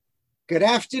Good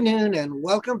afternoon and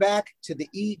welcome back to the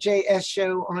EJS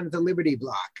show on the Liberty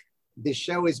Block. This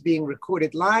show is being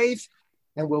recorded live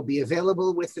and will be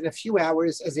available within a few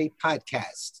hours as a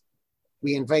podcast.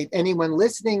 We invite anyone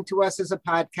listening to us as a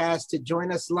podcast to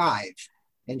join us live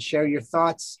and share your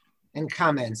thoughts and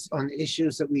comments on the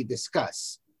issues that we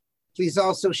discuss. Please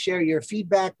also share your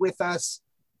feedback with us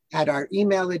at our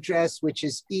email address, which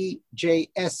is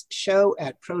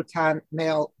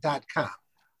ejsshow@protonmail.com.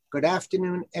 Good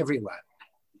afternoon, everyone.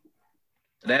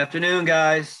 Good afternoon,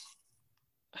 guys.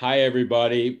 Hi,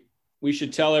 everybody. We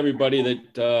should tell everybody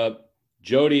that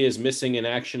Jody is missing in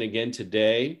action again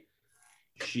today.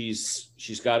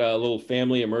 She's got a little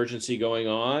family emergency going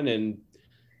on, and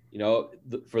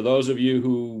for those of you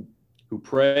who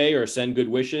pray or send good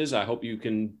wishes, I hope you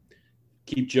can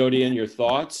keep Jody in your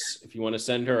thoughts. If you want to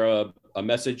send her a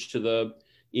message to the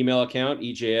email account,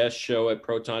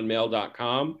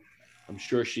 ejsshow@protonmail.com. I'm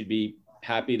sure she'd be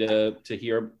happy to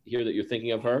hear that you're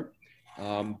thinking of her.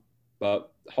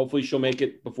 But hopefully she'll make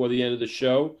it before the end of the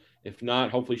show. If not,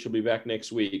 hopefully she'll be back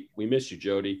next week. We miss you,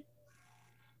 Jody.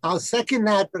 I'll second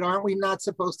that, but aren't we not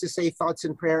supposed to say thoughts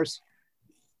and prayers?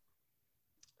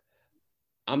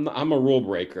 I'm a rule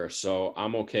breaker, so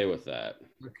I'm okay with that.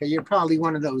 Okay, you're probably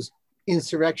one of those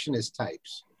insurrectionist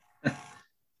types.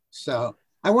 So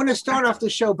I want to start off the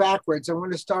show backwards. I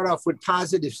want to start off with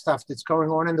positive stuff that's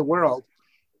going on in the world.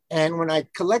 And when I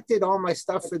collected all my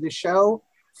stuff for the show,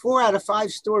 4 out of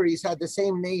 5 stories had the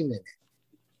same name in it.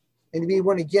 And if you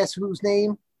want to guess whose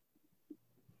name?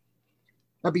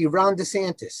 That'd be Ron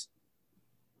DeSantis,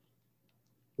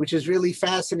 which is really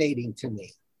fascinating to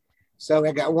me. So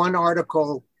I got one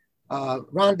article,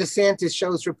 Ron DeSantis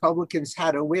shows Republicans how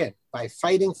to win by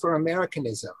fighting for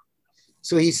Americanism.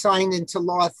 So he signed into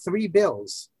law 3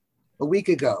 bills a week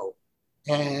ago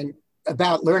and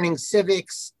about learning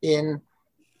civics in,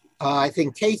 I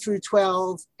think, K through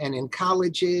 12 and in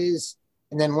colleges,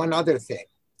 and then one other thing.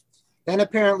 Then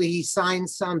apparently he signed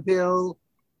some bill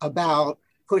about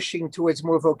pushing towards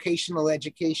more vocational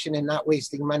education and not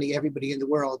wasting money, everybody in the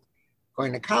world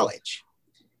going to college.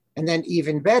 And then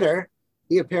even better,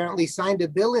 he apparently signed a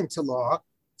bill into law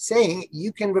saying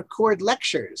you can record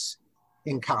lectures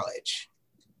in college.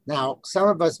 Now, some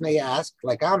of us may ask,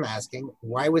 like I'm asking,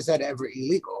 why was that ever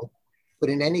illegal?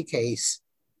 But in any case,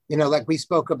 like we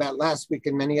spoke about last week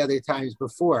and many other times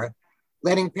before,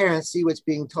 letting parents see what's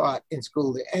being taught in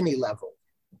school at any level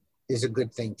is a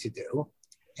good thing to do.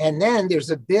 And then there's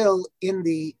a bill in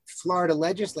the Florida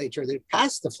legislature that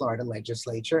passed the Florida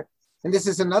legislature. And this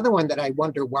is another one that I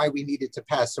wonder why we needed to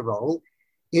pass a roll.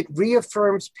 It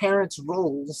reaffirms parents'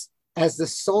 roles as the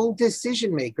sole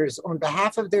decision makers on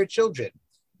behalf of their children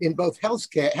in both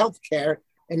healthcare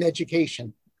and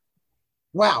education.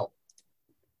 Wow.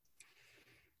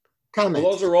 Comments?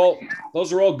 Well,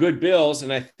 those are all good bills,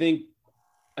 and I think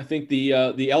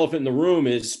the elephant in the room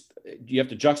is you have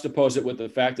to juxtapose it with the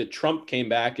fact that Trump came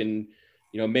back and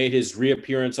made his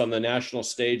reappearance on the national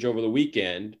stage over the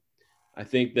weekend. I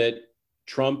think that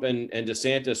Trump and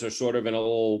DeSantis are sort of in a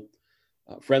little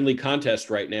friendly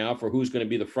contest right now for who's going to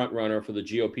be the front runner for the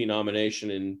GOP nomination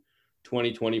in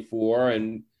 2024,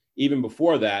 and even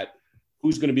before that,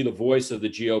 who's going to be the voice of the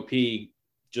GOP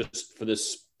just for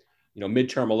this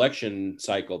midterm election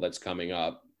cycle that's coming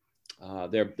up.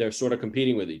 They're sort of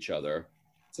competing with each other.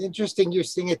 It's interesting you're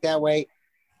seeing it that way.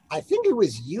 I think it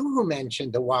was you who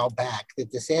mentioned a while back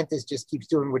that DeSantis just keeps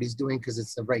doing what he's doing because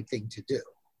it's the right thing to do.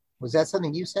 Was that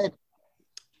something you said?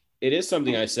 It is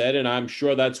something I said, and I'm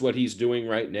sure that's what he's doing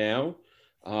right now.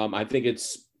 I think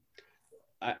it's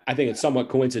somewhat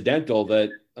coincidental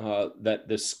that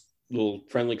this little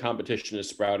friendly competition is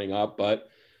sprouting up, but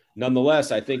nonetheless,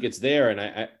 I think it's there,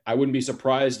 and I wouldn't be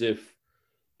surprised if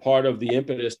part of the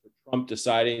impetus for Trump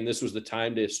deciding this was the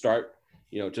time to start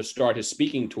his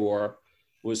speaking tour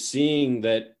was seeing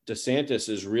that DeSantis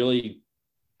is really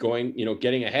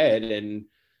getting ahead, and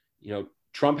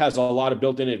Trump has a lot of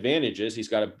built-in advantages. He's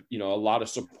got a lot of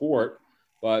support,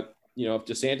 but if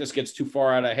DeSantis gets too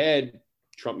far out ahead,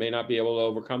 Trump may not be able to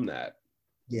overcome that.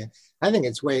 Yeah, I think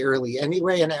it's way early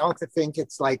anyway. And I also think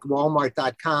it's like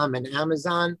Walmart.com and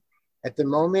Amazon. At the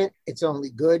moment, it's only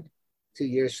good. 2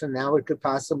 years from now, it could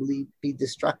possibly be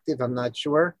destructive. I'm not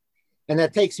sure. And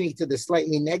that takes me to the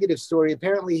slightly negative story.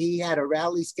 Apparently, he had a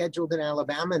rally scheduled in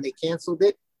Alabama and they canceled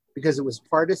it because it was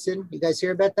partisan. You guys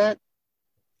hear about that?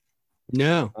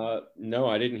 No. No,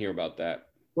 I didn't hear about that.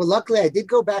 Well, luckily, I did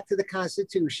go back to the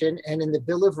Constitution, and in the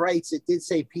Bill of Rights, it did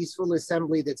say peaceful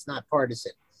assembly that's not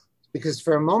partisan. Because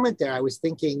for a moment there, I was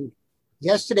thinking,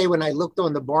 yesterday when I looked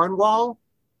on the barn wall,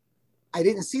 I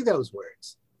didn't see those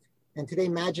words. And today,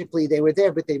 magically, they were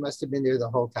there, but they must have been there the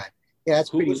whole time. Yeah, that's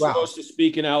Who pretty was well. supposed to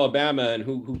speak in Alabama, and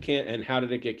who can't, and how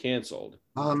did it get canceled?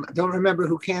 Don't remember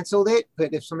who canceled it,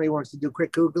 but if somebody wants to do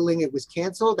quick Googling, it was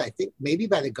canceled, I think maybe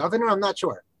by the governor, I'm not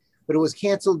sure. But it was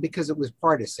canceled because it was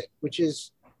partisan, which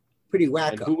is pretty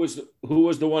wacko. And who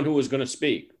was the one who was going to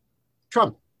speak?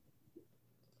 Trump.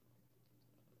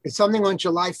 It's something on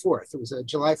July 4th. It was a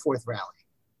July 4th rally.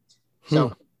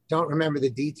 So don't remember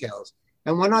the details.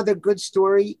 And one other good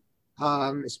story,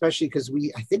 especially because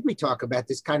I think we talk about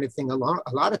this kind of thing a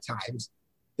lot of times.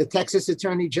 The Texas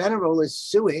Attorney General is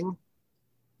suing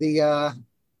the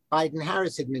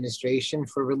Biden-Harris administration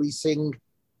for releasing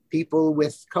people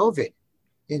with COVID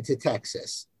into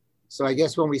Texas. So I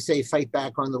guess when we say fight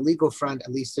back on the legal front,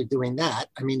 at least they're doing that.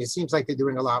 I mean, it seems like they're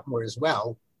doing a lot more as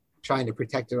well, trying to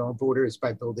protect their own borders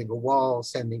by building a wall,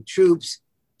 sending troops,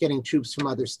 getting troops from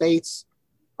other states,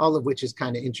 all of which is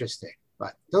kind of interesting.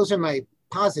 But those are my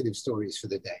positive stories for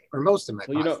the day, or most of my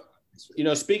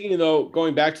positive. Speaking though,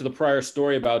 going back to the prior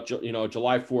story about,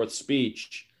 July 4th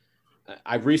speech,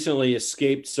 I've recently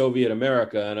escaped Soviet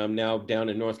America and I'm now down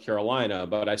in North Carolina,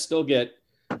 but I still get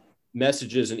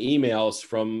messages and emails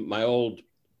from my old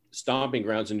stomping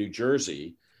grounds in New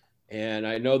Jersey. And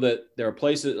I know that there are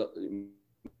places,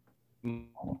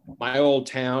 my old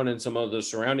town and some of the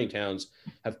surrounding towns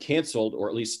have canceled, or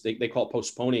at least they call it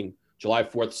postponing July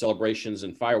 4th celebrations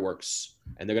and fireworks.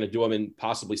 And they're going to do them in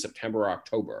possibly September or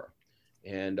October.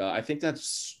 And I think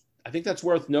that's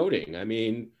worth noting. I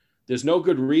mean, there's no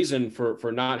good reason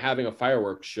for not having a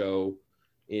fireworks show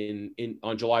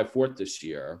on July 4th this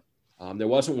year. There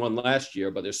wasn't one last year,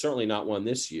 but there's certainly not one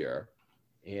this year.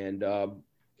 And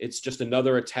it's just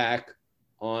another attack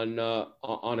on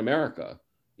America.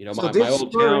 My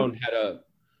old town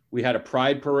we had a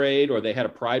pride parade, or they had a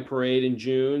pride parade in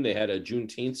June. They had a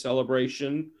Juneteenth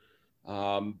celebration.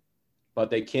 But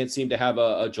they can't seem to have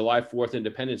a July 4th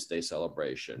Independence Day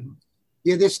celebration.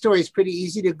 Yeah, this story is pretty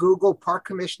easy to Google. Park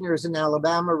commissioners in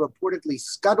Alabama reportedly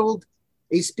scuttled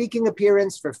a speaking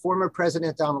appearance for former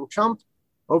President Donald Trump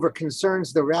over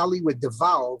concerns the rally would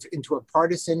devolve into a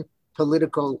partisan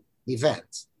political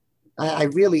event. I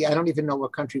don't even know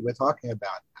what country we're talking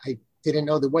about. I didn't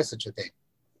know there was such a thing,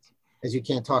 as you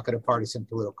can't talk at a partisan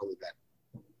political event.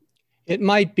 It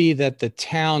might be that the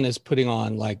town is putting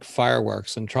on like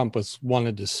fireworks and Trump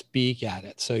wanted to speak at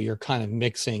it. So you're kind of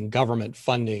mixing government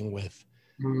funding with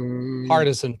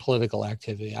partisan political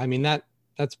activity. I mean,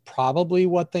 that's probably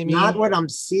what they mean. Not what I'm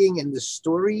seeing in the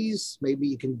stories. Maybe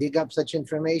you can dig up such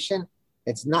information.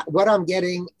 It's not what I'm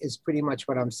getting is pretty much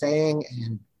what I'm saying.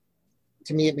 And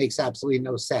to me, it makes absolutely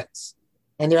no sense.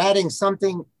 And they're adding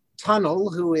something. Tunnel,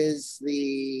 who is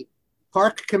the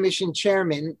Park Commission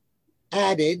chairman,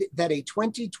 added that a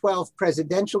 2012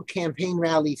 presidential campaign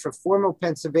rally for former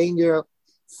Pennsylvania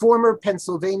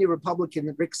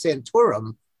Republican Rick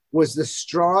Santorum was the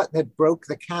straw that broke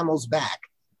the camel's back.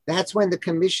 That's when the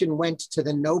commission went to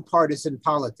the no partisan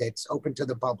politics open to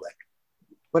the public.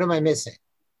 What am I missing?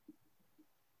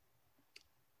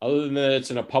 Other than that,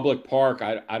 it's in a public park.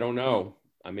 I don't know.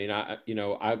 I mean, I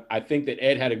think that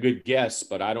Ed had a good guess,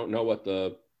 but I don't know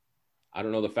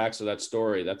the facts of that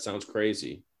story. That sounds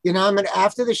crazy.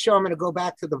 After the show, I'm gonna go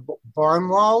back to the barn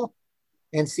wall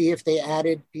and see if they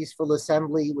added peaceful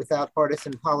assembly without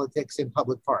partisan politics in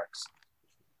public parks.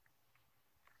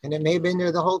 And it may have been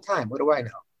there the whole time. What do I know?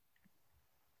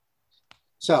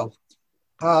 So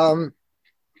the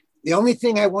only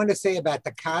thing I want to say about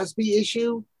the Cosby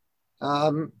issue,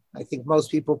 I think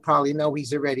most people probably know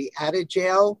he's already out of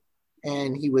jail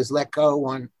and he was let go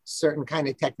on certain kind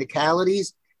of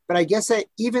technicalities. But I guess that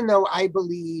even though I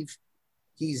believe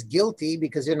he's guilty,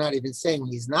 because they're not even saying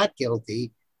he's not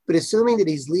guilty, but assuming that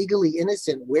he's legally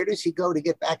innocent, where does he go to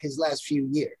get back his last few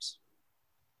years?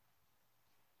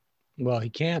 Well,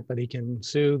 he can't, but he can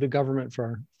sue the government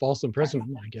for false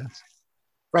imprisonment, I guess.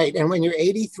 Right. And when you're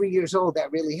 83 years old,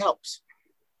 that really helps.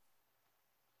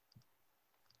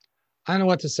 I don't know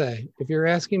what to say. If you're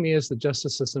asking me, is the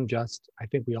justice system just? I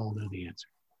think we all know the answer.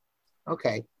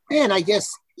 Okay. And I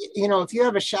guess, if you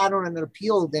have a shot on an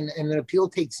appeal, and an appeal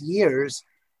takes years,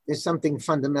 there's something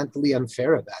fundamentally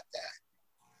unfair about that.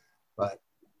 But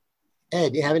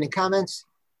Ed, do you have any comments?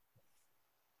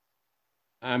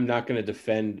 I'm not going to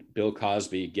defend Bill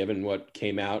Cosby, given what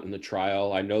came out in the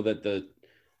trial. I know that the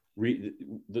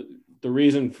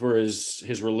reason for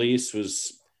his release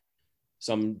was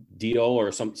some deal,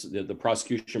 or the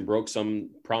prosecution broke some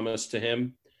promise to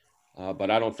him.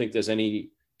 But I don't think there's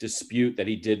any dispute that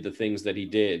he did the things that he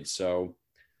did. So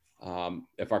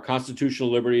if our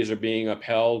constitutional liberties are being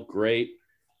upheld, great.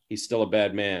 He's still a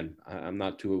bad man. I'm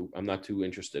not too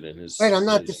interested in his. Right, I'm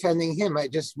not defending him. I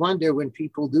just wonder when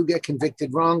people do get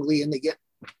convicted wrongly and they get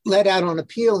let out on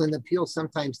appeal, and the appeal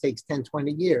sometimes takes 10,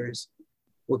 20 years.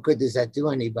 What good does that do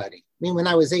anybody? I mean, when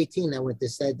I was 18, I went to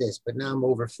said this, but now I'm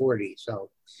over 40. So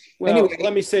well, anyway.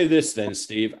 Let me say this then,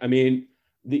 Steve. I mean,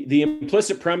 the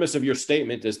implicit premise of your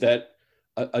statement is that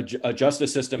a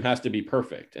justice system has to be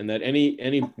perfect, and that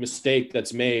any mistake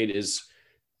that's made is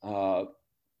I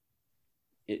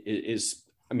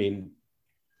mean,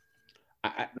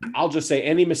 I'll just say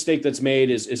any mistake that's made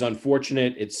is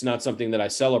unfortunate. It's not something that I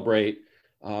celebrate,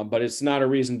 but it's not a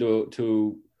reason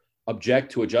to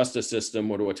object to a justice system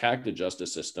or to attack the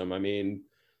justice system. I mean,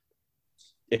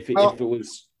 if it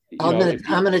was, I'm going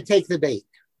to take the bait.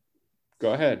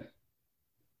 Go ahead.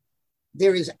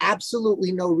 There is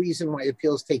absolutely no reason why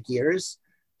appeals take years.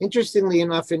 Interestingly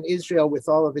enough, in Israel, with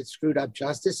all of its screwed up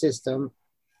justice system,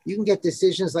 you can get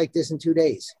decisions like this in 2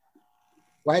 days.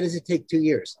 Why does it take 2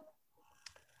 years?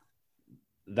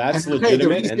 That's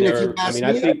legitimate. And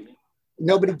I think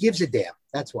nobody gives a damn.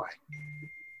 That's why.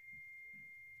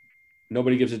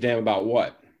 Nobody gives a damn about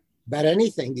what? About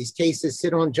anything. These cases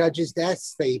sit on judges'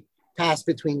 desks. They pass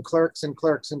between clerks and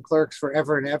clerks and clerks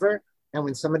forever and ever. And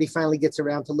when somebody finally gets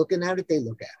around to looking at it, they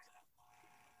look at it.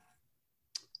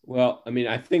 Well, I mean,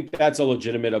 I think that's a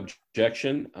legitimate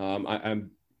objection.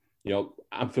 I'm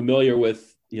familiar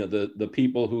with, the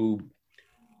people who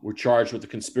were charged with the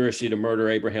conspiracy to murder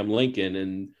Abraham Lincoln,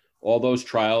 and all those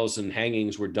trials and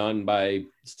hangings were done by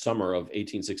summer of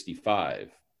 1865.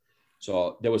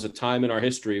 So there was a time in our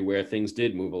history where things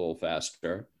did move a little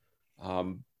faster.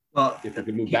 Well, if we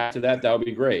could move back to that, that would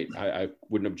be great. I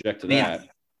wouldn't object to that.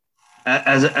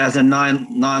 As a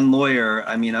non-lawyer,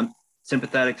 I mean, I'm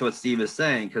sympathetic to what Steve is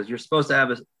saying, because you're supposed to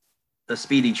have a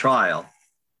speedy trial,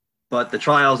 but the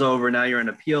trial's over. Now you're in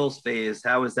appeals phase.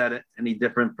 How is that any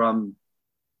different from,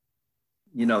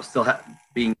 still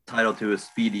being entitled to a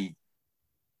speedy,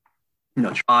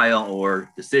 trial or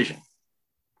decision?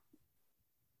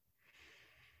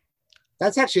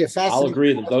 That's actually a fascinating. I'll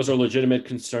agree that those are legitimate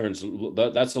concerns.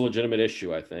 That's a legitimate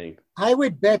issue, I think. I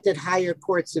would bet that higher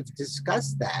courts have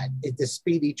discussed that. If the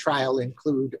speedy trial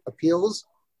include appeals,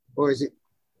 or is it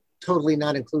totally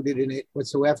not included in it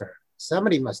whatsoever?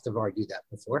 Somebody must have argued that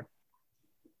before.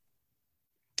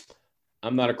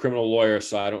 I'm not a criminal lawyer,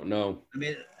 so I don't know. I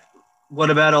mean,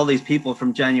 what about all these people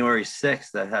from January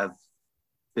 6th that have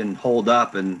been holed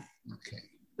up and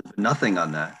nothing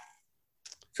on that?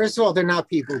 First of all, they're not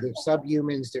people. They're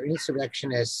subhumans. They're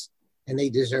insurrectionists, and they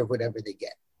deserve whatever they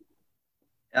get.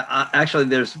 Actually,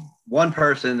 there's one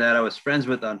person that I was friends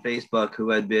with on Facebook who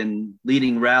had been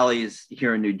leading rallies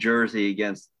here in New Jersey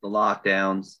against the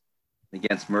lockdowns,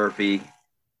 against Murphy.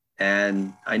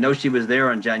 And I know she was there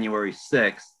on January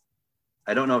 6th.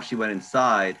 I don't know if she went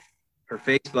inside. Her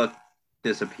Facebook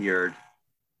disappeared.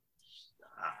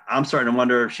 I'm starting to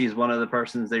wonder if she's one of the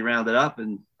persons they rounded up.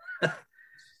 And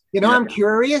I'm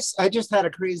curious. I just had a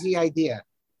crazy idea.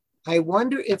 I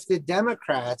wonder if the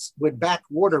Democrats would back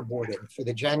waterboarding for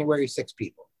the January 6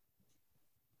 people.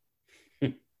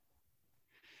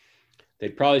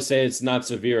 They'd probably say it's not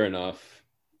severe enough.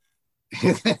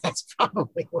 That's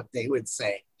probably what they would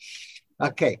say.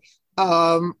 Okay.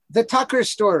 The Tucker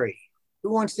story.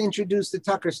 Who wants to introduce the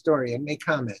Tucker story and make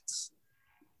comments?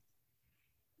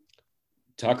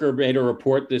 Tucker made a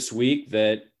report this week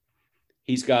that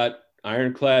he's got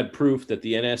ironclad proof that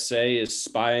the NSA is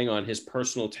spying on his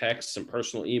personal texts and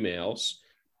personal emails.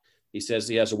 He says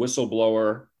he has a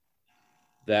whistleblower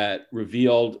that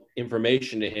revealed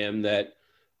information to him that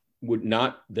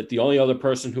the only other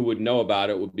person who would know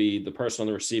about it would be the person on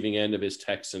the receiving end of his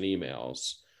texts and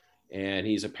emails. And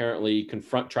he's apparently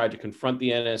tried to confront the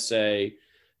NSA.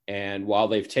 And while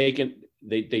they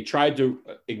tried to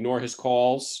ignore his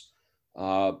calls,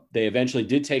 they eventually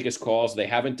did take his calls. They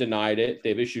haven't denied it.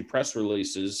 They've issued press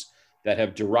releases that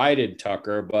have derided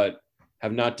Tucker, but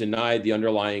have not denied the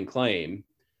underlying claim.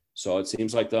 So it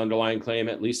seems like the underlying claim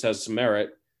at least has some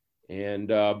merit. And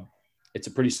it's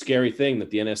a pretty scary thing that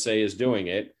the NSA is doing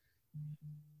it.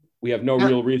 We have no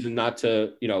real reason not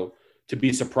to, to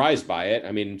be surprised by it.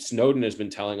 I mean, Snowden has been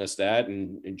telling us that,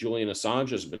 and Julian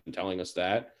Assange has been telling us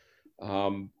that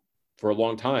for a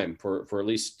long time, for at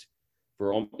least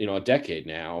for a decade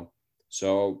now.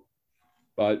 So,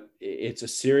 but it's a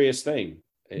serious thing.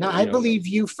 Now, I believe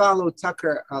you follow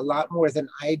Tucker a lot more than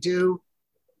I do,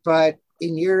 but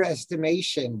in your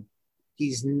estimation,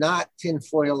 he's not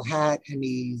tinfoil hat and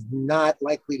he's not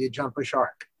likely to jump a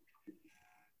shark.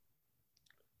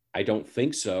 I don't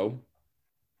think so.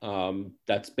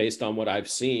 That's based on what I've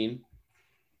seen.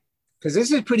 Because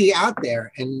this is pretty out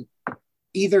there, and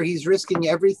either he's risking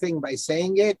everything by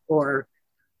saying it, or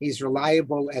he's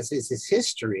reliable as is his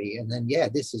history. And then,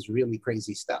 this is really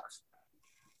crazy stuff.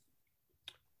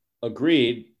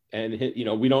 agreed, and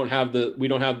we don't have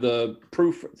the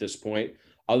proof at this point,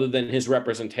 other than his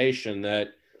representation that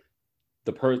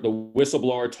the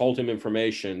whistleblower told him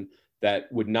information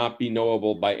that would not be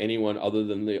knowable by anyone other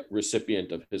than the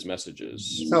recipient of his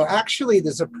messages. So actually,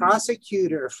 there's a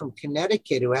prosecutor from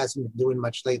Connecticut who hasn't been doing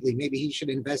much lately. Maybe he should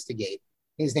investigate.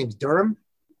 His name's Durham.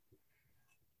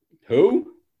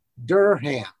 Who?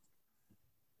 Durham.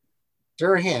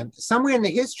 Somewhere in the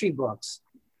history books,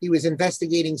 he was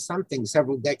investigating something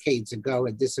several decades ago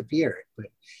and disappeared.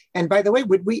 And by the way,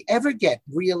 would we ever get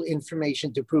real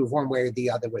information to prove one way or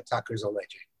the other what Tucker's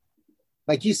alleging?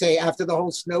 Like you say, after the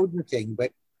whole Snowden thing,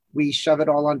 but we shove it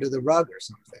all under the rug or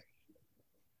something.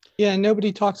 Yeah,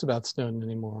 nobody talks about Snowden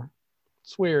anymore.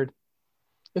 It's weird.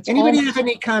 Anybody have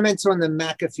any comments on the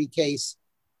McAfee case?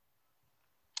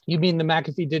 You mean the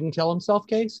McAfee didn't kill himself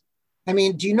case? I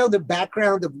mean, do you know the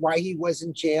background of why he was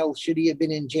in jail? Should he have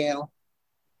been in jail?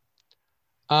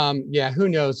 Yeah, who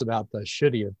knows about the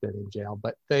should he have been in jail?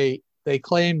 But they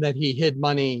claim that he hid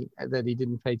money that he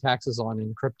didn't pay taxes on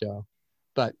in crypto.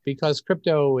 But because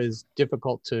crypto is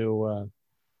difficult to,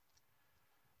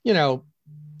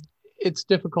 it's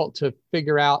difficult to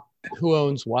figure out who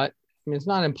owns what. I mean, it's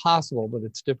not impossible, but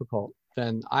it's difficult.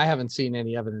 Then I haven't seen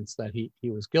any evidence that he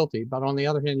was guilty. But on the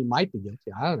other hand, he might be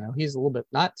guilty. I don't know. He's a little bit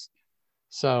nuts.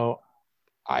 So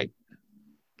I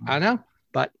don't know.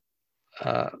 But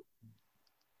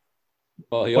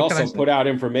well, he also put out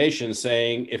information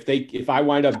saying if I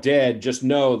wind up dead, just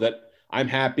know that I'm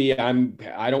happy. I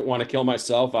don't want to kill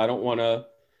myself. I don't want to,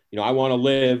 I want to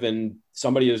live, and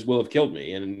somebody will have killed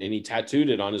me. And he tattooed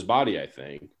it on his body, I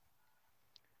think.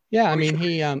 Yeah, I mean,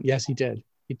 yes, he did.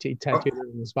 He tattooed it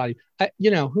on his body.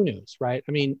 Who knows, right?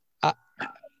 I mean,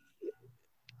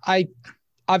 I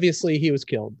obviously he was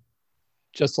killed,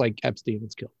 just like Epstein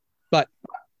was killed. But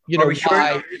are we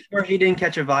sure he didn't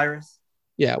catch a virus?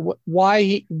 Yeah, why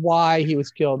he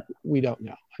was killed, we don't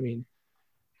know. I mean,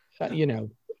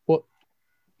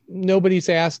 nobody's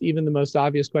asked even the most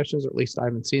obvious questions, or at least I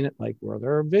haven't seen it. Like, were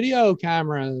there video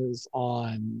cameras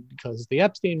on because the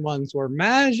Epstein ones were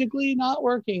magically not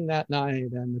working that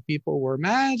night, and the people were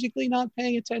magically not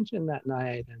paying attention that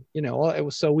night, and it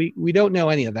was so we don't know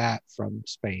any of that from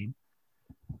Spain.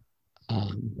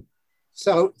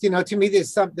 So to me,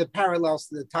 there's the parallels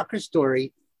to the Tucker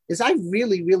story. Is I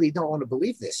really, really don't want to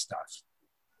believe this stuff.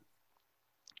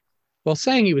 Well,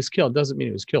 saying he was killed doesn't mean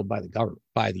he was killed by the government,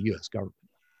 by the U.S. government.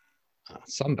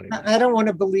 Somebody. I don't want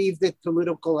to believe that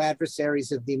political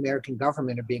adversaries of the American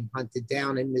government are being hunted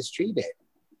down and mistreated.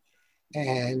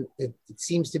 And it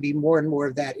seems to be more and more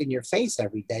of that in your face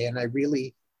every day. And I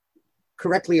really,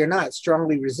 correctly or not,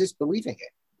 strongly resist believing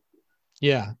it.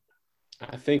 Yeah.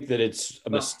 I think that it's a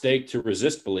mistake to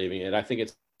resist believing it. I think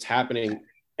it's happening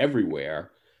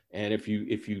everywhere. And if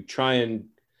you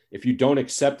don't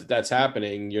accept that that's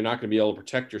happening, you're not going to be able to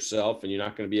protect yourself, and you're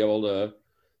not going to be able to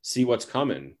see what's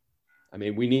coming. I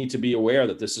mean, we need to be aware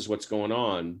that this is what's going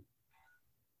on.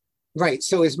 Right.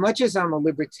 So as much as I'm a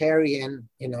libertarian,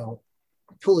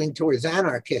 pulling towards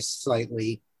anarchists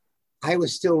slightly, I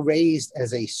was still raised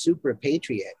as a super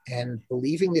patriot, and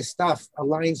believing this stuff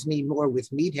aligns me more with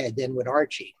Meathead than with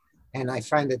Archie. And I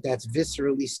find that that's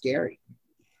viscerally scary.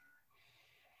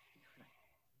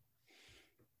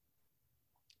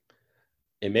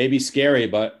 It may be scary,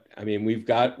 but I mean, we've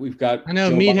got. I know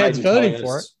Meathead's voting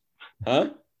for it. Huh?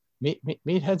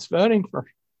 Meathead's voting for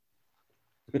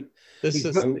this.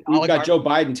 We've got Joe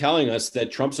Biden telling us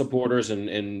that Trump supporters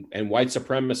and white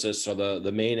supremacists are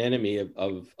the main enemy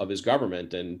of his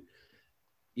government, and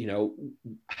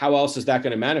how else is that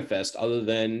going to manifest other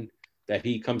than that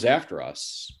he comes after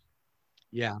us?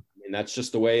 Yeah, and that's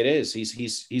just the way it is.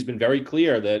 He's been very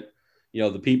clear that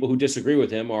the people who disagree with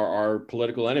him are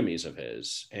political enemies of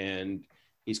his, and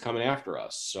he's coming after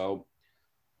us. So.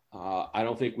 I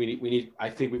don't think we need. I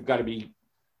think we've got to be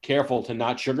careful to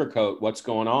not sugarcoat what's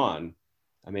going on.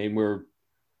 I mean,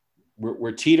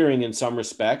 we're teetering in some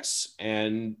respects,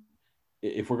 and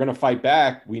if we're going to fight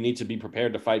back, we need to be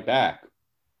prepared to fight back.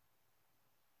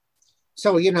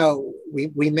 So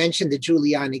we mentioned the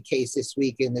Giuliani case this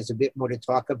week, and there's a bit more to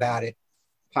talk about it,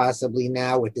 possibly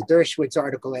now with the Dershowitz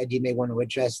article. Ed, you may want to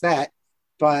address that.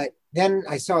 But then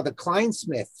I saw the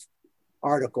Kleinsmith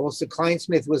article. So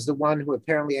Kleinsmith was the one who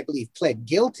apparently, I believe, pled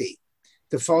guilty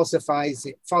to falsifying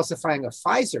a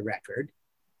Pfizer record,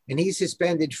 and he's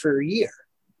suspended for a year.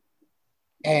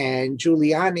 And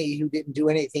Giuliani, who didn't do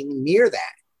anything near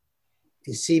that,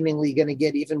 is seemingly going to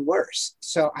get even worse.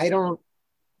 So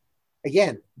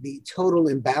the total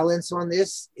imbalance on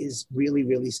this is really,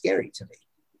 really scary to me.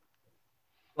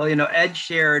 Well, you know, Ed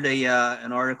shared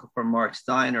an article from Mark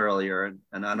Stein earlier,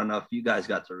 and I don't know if you guys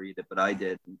got to read it, but I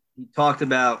did. He talked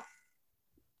about,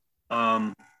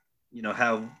 you know,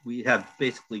 how we have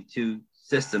basically two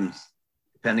systems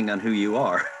depending on who you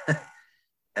are,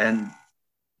 and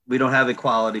we don't have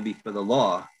equality before the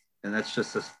law, and that's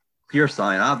just a clear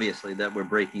sign, obviously, that we're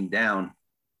breaking down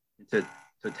into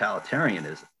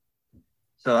totalitarianism.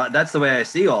 So that's the way I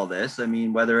see all this. I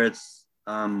mean, whether it's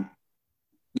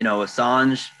you know,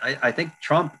 Assange, I think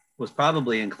Trump was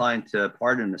probably inclined to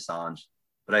pardon Assange,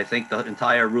 but I think the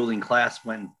entire ruling class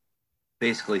went and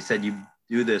basically said, you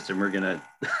do this and we're gonna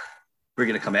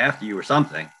come after you or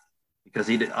something, because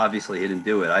obviously he didn't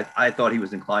do it. I thought he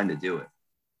was inclined to do it.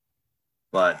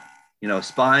 But, you know,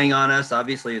 spying on us,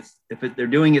 obviously they're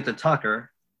doing it to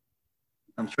Tucker,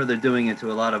 I'm sure they're doing it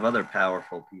to a lot of other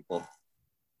powerful people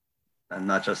and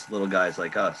not just little guys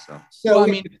like us. So well, I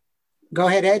mean, go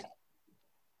ahead, Ed.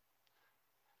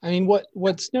 I mean,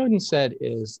 what Snowden said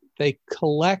is they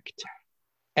collect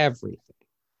everything,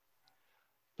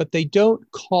 but they don't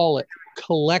call it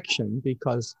collection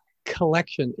because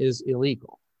collection is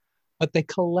illegal, but they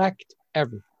collect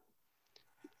everything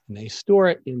and they store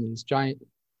it in these giant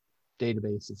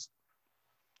databases,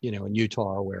 you know, in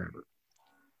Utah or wherever.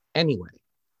 Anyway,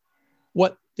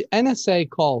 what the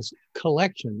NSA calls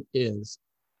collection is,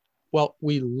 well,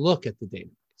 we look at the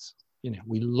database, you know,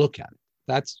 we look at it.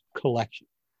 That's collection.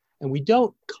 And we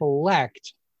don't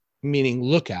collect, meaning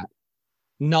look at,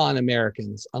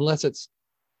 non-Americans unless it's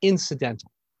incidental.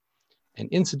 And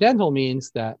incidental means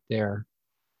that they're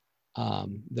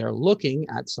looking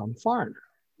at some foreigner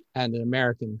and an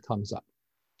American comes up.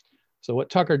 So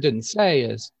what Tucker didn't say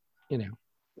is, you know,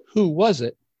 who was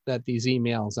it that these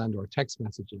emails and or text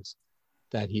messages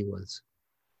that he was,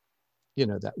 you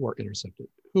know, that were intercepted?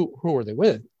 Who were they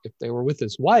with? If they were with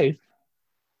his wife,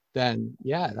 then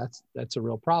yeah, that's a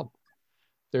real problem.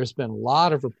 There's been a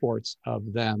lot of reports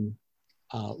of them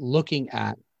looking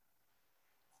at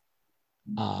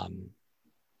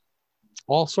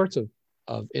all sorts of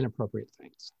inappropriate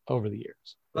things over the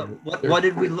years. But what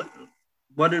did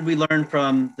we learn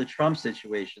from the Trump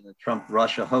situation, the Trump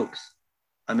Russia hoax?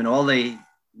 I mean, all they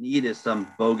need is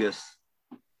some bogus,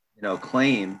 you know,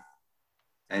 claim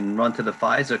and run to the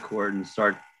FISA court and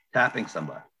start tapping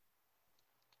somebody.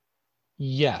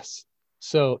 Yes.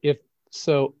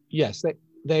 Yes,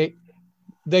 they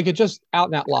could just out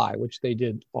and out lie, which they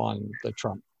did on the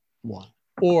Trump one,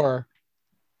 or,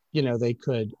 you know, they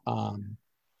could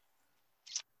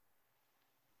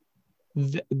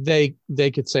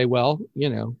they could say, well, you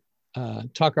know,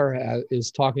 Tucker is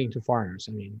talking to foreigners.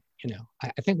 I mean, you know, I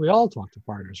think we all talk to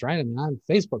foreigners, right? I mean, I'm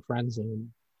Facebook friends and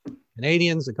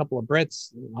Canadians, a couple of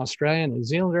Brits, Australian, New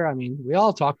Zealander. I mean, we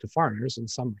all talk to foreigners in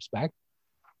some respect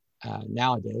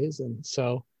nowadays. And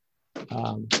so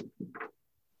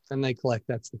then they collect,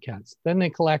 that's the cats. Then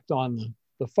they collect on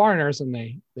the foreigners and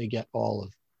they get all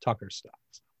of Tucker's stuff.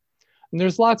 And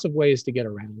there's lots of ways to get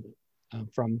around it,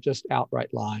 from just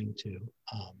outright lying to,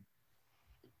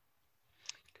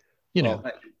 you know.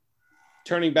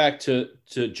 Turning back to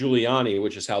Giuliani,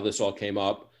 which is how this all came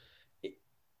up,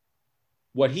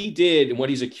 what he did and what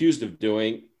he's accused of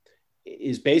doing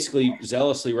is basically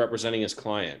zealously representing his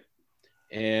client.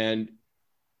 And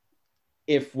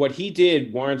if what he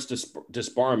did warrants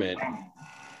disbarment,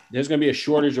 there's going to be a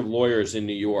shortage of lawyers in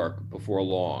New York before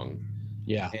long.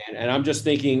 Yeah. And I'm just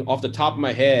thinking off the top of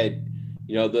my head,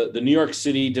 you know, the New York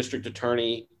City district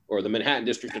attorney or the Manhattan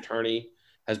district attorney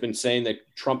has been saying that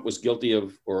Trump was guilty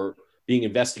of or being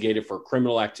investigated for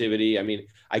criminal activity. I mean,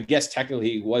 I guess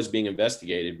technically he was being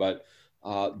investigated, but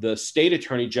the state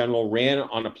attorney general ran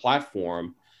on a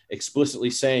platform explicitly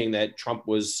saying that Trump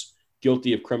was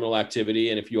guilty of criminal activity,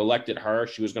 and if you elected her,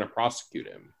 she was going to prosecute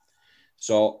him.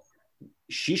 So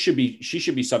she should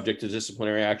be subject to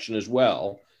disciplinary action as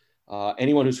well.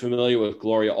 Anyone who's familiar with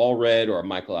Gloria Allred or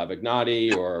Michael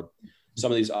Avenatti or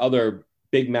some of these other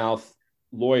big mouth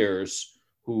lawyers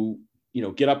who, you know,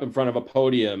 get up in front of a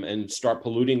podium and start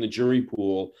polluting the jury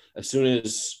pool as soon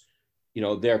as, you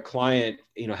know, their client,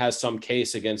 you know, has some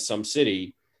case against some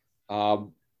city.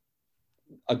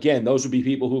 Again, those would be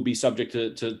people who would be subject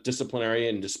to disciplinary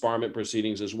and disbarment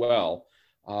proceedings as well.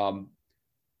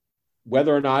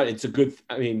 Whether or not it's a good,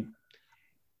 I mean,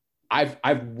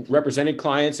 I've represented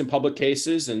clients in public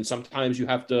cases, and sometimes you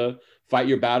have to fight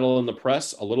your battle in the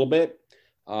press a little bit.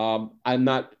 I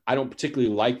don't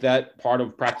particularly like that part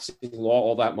of practicing law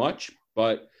all that much,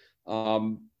 but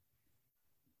to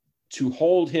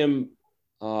hold him,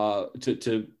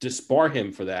 to disbar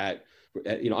him for that,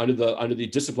 you know, under the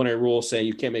disciplinary rules saying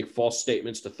you can't make false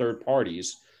statements to third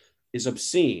parties is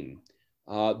obscene.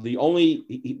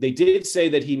 They did say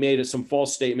that he made some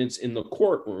false statements in the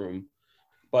courtroom,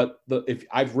 but if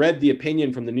I've read the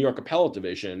opinion from the New York Appellate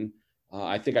Division,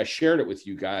 I think I shared it with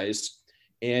you guys,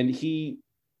 and he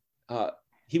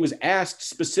was asked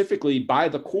specifically by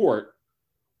the court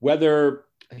whether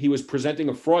he was presenting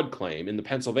a fraud claim in the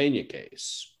Pennsylvania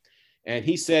case, and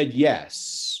he said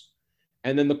yes.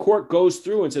 And then the court goes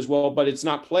through and says, well, but it's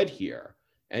not pled here,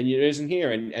 and it isn't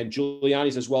here. And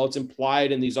Giuliani says, well, it's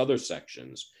implied in these other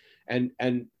sections. And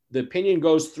the opinion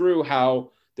goes through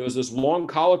how there was this long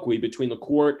colloquy between the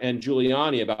court and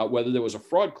Giuliani about whether there was a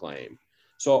fraud claim.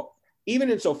 So even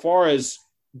insofar as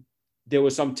there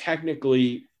was some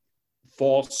technically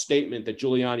false statement that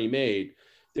Giuliani made,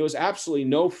 there was absolutely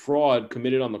no fraud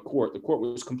committed on the court. The court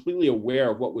was completely aware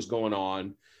of what was going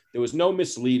on. There was no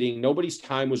misleading. Nobody's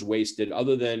time was wasted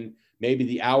other than maybe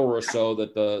the hour or so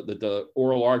that the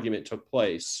oral argument took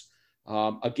place.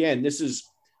 Again, this is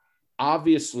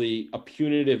obviously a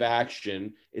punitive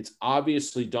action. It's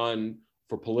obviously done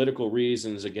for political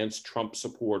reasons against Trump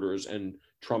supporters and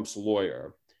Trump's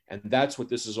lawyer. And that's what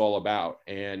this is all about.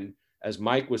 And as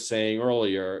Mike was saying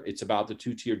earlier, it's about the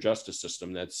two-tier justice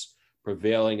system that's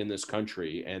prevailing in this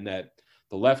country, and that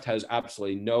the left has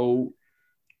absolutely no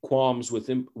qualms with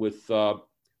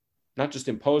not just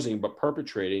imposing, but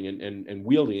perpetrating and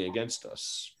wielding against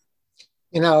us.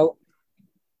 You know,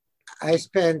 I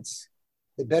spent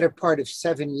the better part of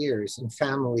 7 years in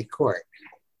family court.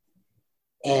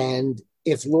 And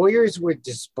if lawyers were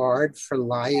disbarred for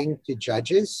lying to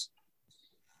judges,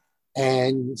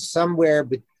 and somewhere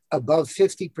above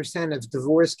 50% of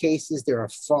divorce cases, there are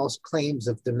false claims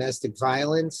of domestic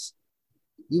violence,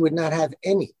 you would not have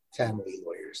any family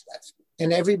lawyers left.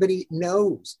 And everybody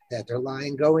knows that they're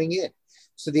lying going in.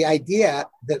 So the idea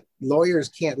that lawyers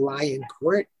can't lie in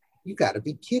court, you got to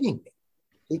be kidding me.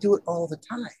 They do it all the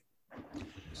time.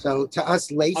 So to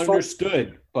us lay folks—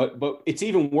 Understood, but it's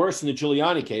even worse in the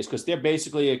Giuliani case, because they're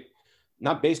the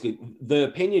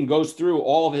opinion goes through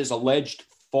all of his alleged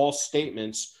false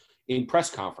statements in press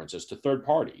conferences to third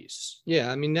parties.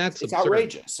 Yeah, I mean, it's absurd.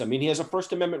 outrageous. I mean, he has a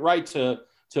First Amendment right to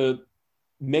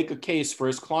make a case for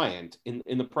his client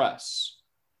in the press.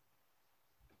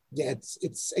 Yeah,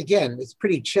 it's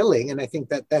pretty chilling, and I think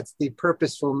that's the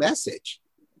purposeful message.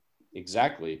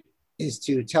 Exactly. Is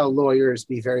to tell lawyers,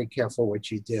 be very careful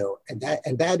what you do, and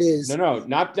that is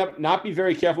not be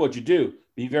very careful what you do.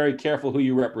 Be very careful who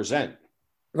you represent.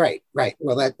 Right.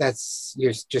 Well, that's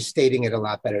you're just stating it a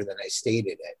lot better than I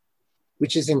stated it,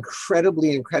 which is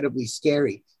incredibly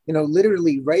scary. You know,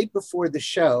 literally right before the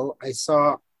show, I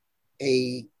saw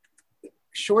a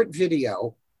short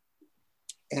video,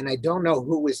 and I don't know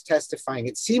who was testifying.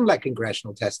 It seemed like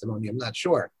congressional testimony. I'm not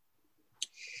sure.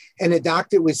 And a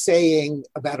doctor was saying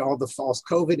about all the false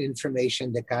COVID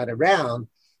information that got around.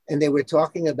 And they were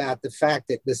talking about the fact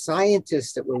that the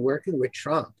scientists that were working with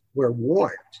Trump were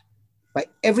warned by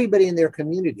everybody in their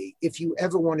community, if you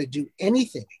ever want to do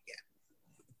anything again,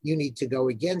 you need to go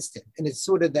against him. And it's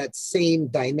sort of that same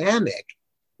dynamic.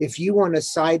 If you want to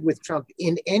side with Trump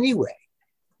in any way,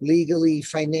 legally,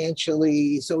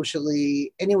 financially,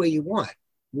 socially, any way you want,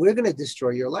 we're going to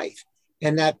destroy your life.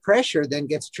 And that pressure then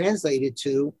gets translated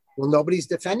to, well, nobody's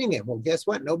defending him. Well, guess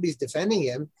what? Nobody's defending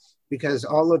him because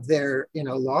all of their,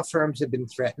 law firms have been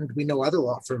threatened. We know other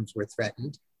law firms were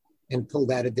threatened and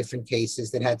pulled out of different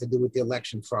cases that had to do with the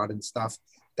election fraud and stuff.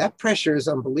 That pressure is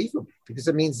unbelievable because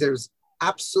it means there's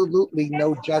absolutely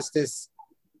no justice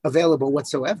available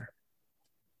whatsoever.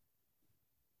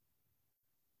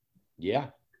 Yeah.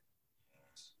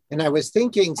 And I was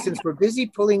thinking, since we're busy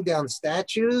pulling down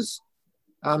statues,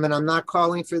 and I'm not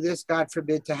calling for this, God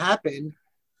forbid, to happen,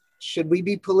 should we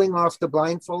be pulling off the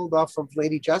blindfold off of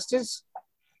Lady Justice?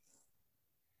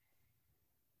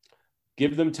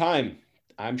 Give them time.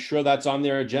 I'm sure that's on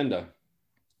their agenda.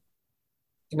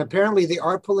 And apparently they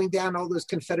are pulling down all those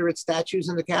Confederate statues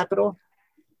in the Capitol.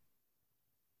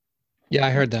 Yeah, I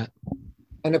heard that.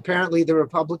 And apparently the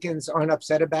Republicans aren't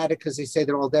upset about it because they say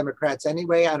they're all Democrats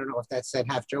anyway. I don't know if that's said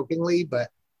half jokingly,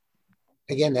 but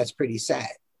again, that's pretty sad.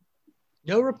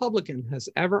 No Republican has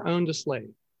ever owned a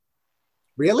slave.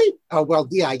 Really? Oh, well,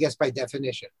 yeah, I guess by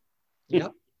definition.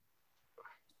 Yep.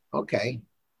 Okay.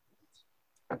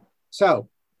 So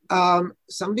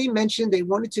somebody mentioned they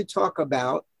wanted to talk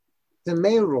about the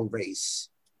mayoral race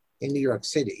in New York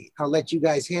City. I'll let you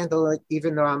guys handle it,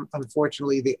 even though I'm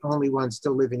unfortunately the only one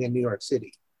still living in New York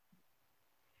City.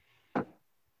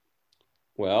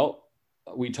 Well,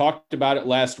 we talked about it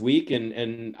last week,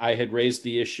 and I had raised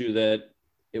the issue that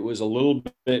it was a little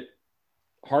bit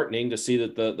heartening to see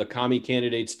that the commie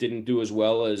candidates didn't do as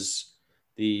well as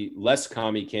the less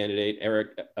commie candidate,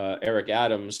 Eric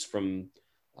Adams from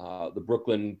the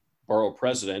Brooklyn borough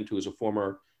president, who is a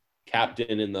former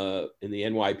captain in the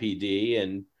NYPD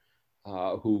and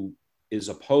who is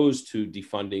opposed to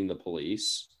defunding the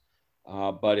police.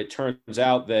 But it turns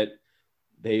out that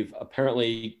they've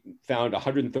apparently found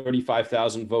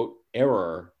 135,000 vote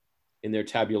error in their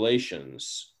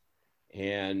tabulations.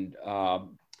 And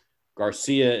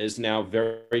Garcia is now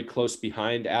very close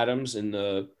behind Adams in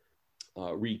the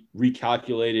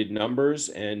recalculated numbers.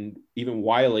 And even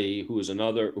Wiley, who was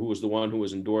the one who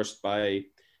was endorsed by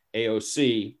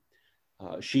AOC,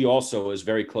 she also is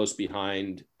very close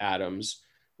behind Adams.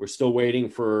 We're still waiting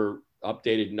for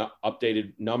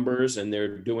updated numbers, and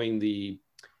they're doing the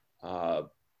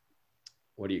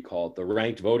what do you call it? The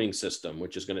ranked voting system,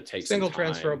 which is going to take single some time.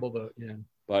 transferable vote. Yeah.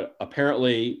 But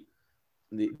apparently,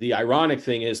 the ironic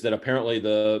thing is that apparently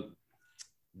the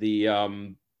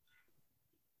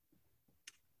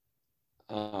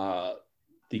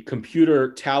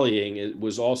computer tallying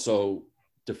was also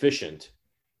deficient,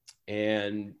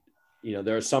 and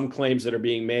there are some claims that are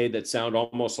being made that sound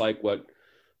almost like what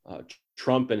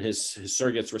Trump and his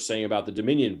surrogates were saying about the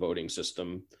Dominion voting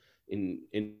system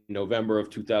in November of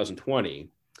 2020.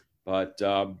 But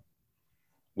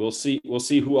we'll see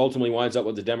who ultimately winds up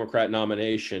with the Democrat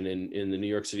nomination in the New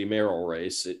York City mayoral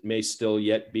race. It may still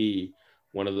yet be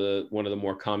one of the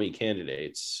more commie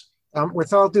candidates.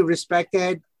 With all due respect,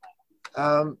 Ed,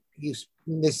 you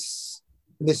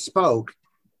misspoke.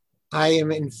 I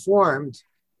am informed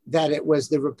that it was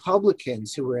the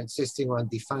Republicans who were insisting on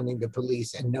defunding the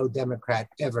police, and no Democrat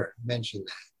ever mentioned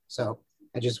that. So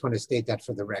I just want to state that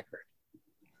for the record.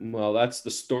 Well, that's the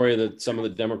story that some of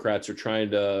the Democrats are trying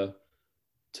to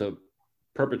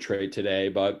perpetrate today,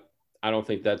 but I don't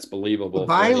think that's believable.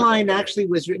 The byline actually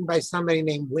was written by somebody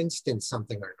named Winston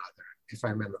something or another, if I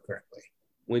remember correctly.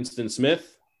 Winston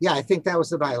Smith? Yeah, I think that was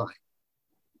the byline.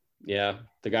 Yeah,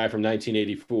 the guy from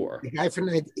 1984. The guy from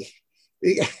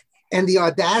and the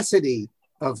audacity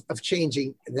of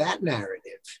changing that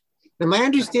narrative. Now, my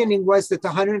understanding was that the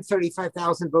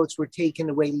 135,000 votes were taken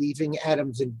away, leaving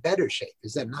Adams in better shape.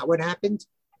 Is that not what happened?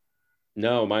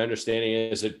 No, my understanding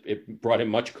is it brought him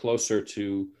much closer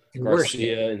to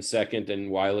Garcia in second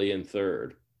and Wiley in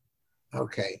third.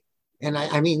 Okay. And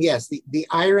I mean, yes, the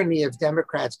irony of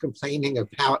Democrats complaining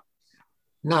about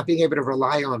not being able to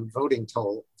rely on voting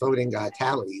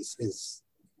tallies is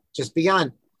just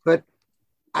beyond. But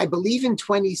I believe in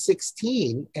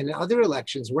 2016 and other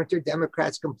elections, weren't there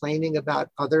Democrats complaining about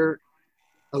other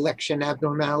election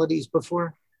abnormalities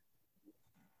before?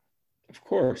 Of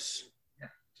course. Yeah,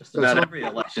 just about every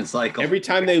election cycle. Every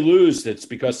time they lose, it's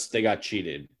because they got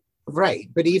cheated. Right.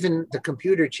 But even the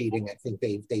computer cheating, I think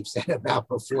they've said about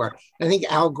before. I think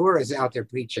Al Gore is out there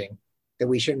preaching that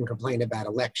we shouldn't complain about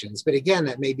elections. But again,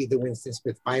 that may be the Winston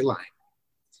Smith byline.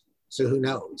 So who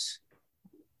knows?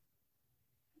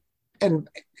 And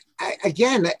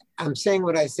I'm saying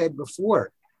what I said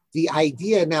before. The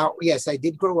idea now, yes, I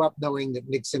did grow up knowing that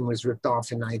Nixon was ripped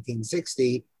off in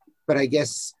 1960, but I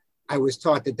guess I was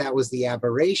taught that that was the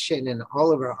aberration and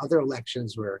all of our other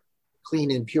elections were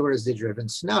clean and pure as the driven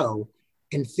snow.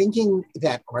 And thinking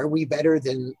that, are we better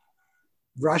than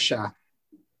Russia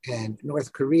and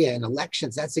North Korea in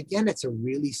elections? It's a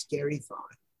really scary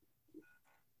thought.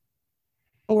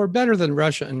 Well, we're better than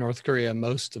Russia and North Korea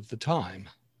most of the time.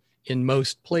 In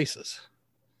most places.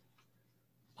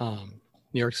 New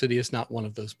York City is not one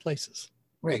of those places.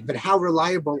 Right, but how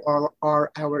reliable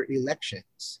are our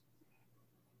elections?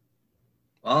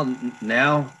 Well,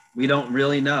 now we don't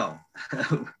really know.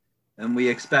 And we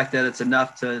expect that it's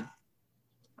enough to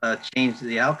change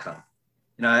the outcome.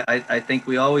 I think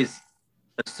we always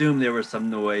assume there was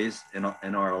some noise in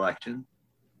our election.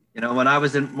 When I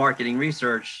was in marketing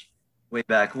research way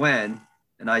back when,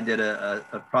 and I did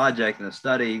a project and a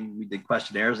study, we did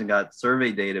questionnaires and got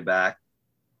survey data back.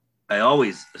 I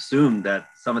always assumed that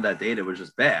some of that data was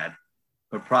just bad,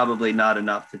 but probably not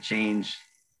enough to change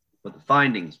what the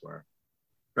findings were,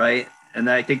 right? And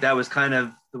I think that was kind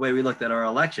of the way we looked at our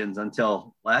elections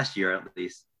until last year, at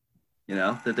least,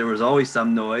 that there was always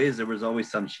some noise, there was always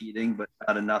some cheating, but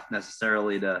not enough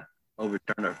necessarily to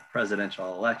overturn a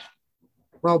presidential election.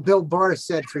 Well, Bill Barr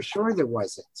said for sure there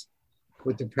wasn't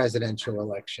with the presidential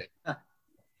election. Yeah.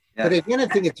 But again, I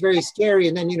think it's very scary.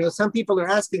 And then, some people are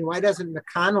asking, why doesn't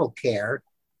McConnell care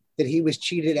that he was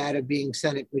cheated out of being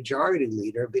Senate Majority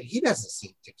Leader, but he doesn't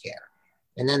seem to care.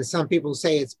 And then some people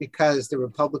say it's because the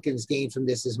Republicans gained from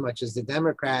this as much as the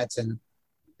Democrats, and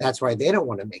that's why they don't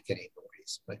want to make any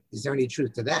noise. But is there any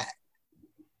truth to that?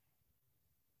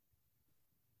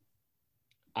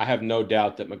 I have no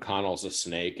doubt that McConnell's a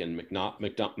snake, and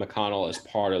McConnell is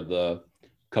part of the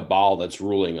cabal that's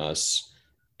ruling us.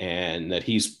 and that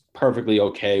he's perfectly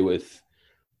okay with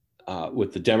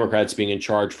the Democrats being in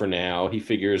charge for now. He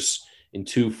figures in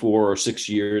 2, 4, or 6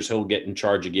 years he'll get in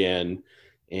charge again,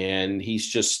 and he's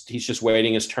just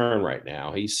waiting his turn right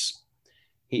now. He's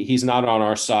not on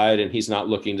our side, and he's not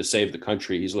looking to save the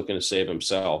country. He's looking to save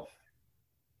himself.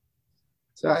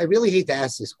 So I really hate to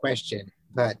ask this question,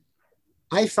 but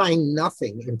I find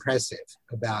nothing impressive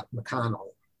about McConnell.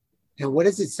 And what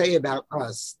does it say about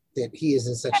us that he is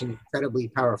in such an incredibly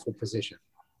powerful position?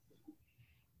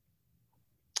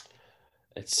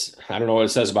 I don't know what it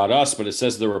says about us, but it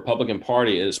says the Republican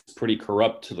Party is pretty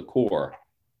corrupt to the core.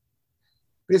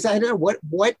 Because I don't know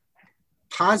what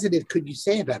positive could you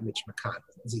say about Mitch McConnell?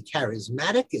 Is he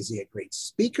charismatic? Is he a great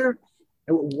speaker?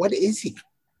 What is he?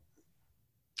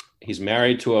 He's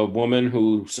married to a woman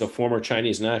who's a former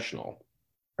Chinese national.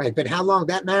 Right, but how long?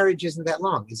 That marriage isn't that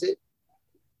long, is it?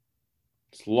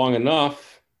 It's long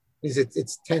enough. Is it?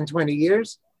 It's 10, 20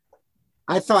 years?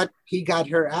 I thought he got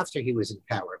her after he was in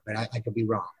power, but I could be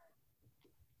wrong.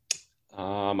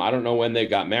 I don't know when they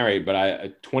got married,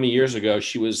 but 20 years ago,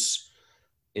 she was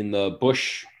in the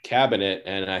Bush cabinet,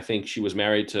 and I think she was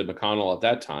married to McConnell at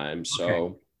that time. So,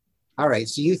 okay. All right.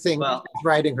 So you think he's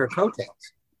riding her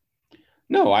coattails?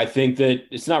 No, I think that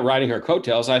it's not riding her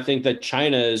coattails. I think that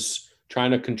China is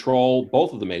trying to control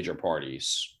both of the major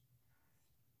parties.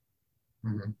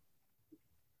 Mm-hmm.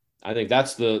 I think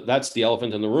that's the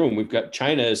elephant in the room. We've got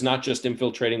China is not just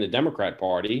infiltrating the Democrat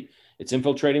Party; it's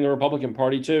infiltrating the Republican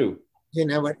Party too. You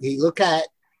know what? You look at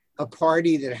a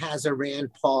party that has a Rand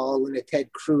Paul and a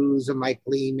Ted Cruz, a Mike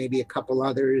Lee, maybe a couple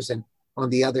others, and on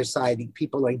the other side,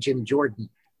 people like Jim Jordan.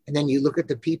 And then you look at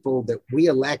the people that we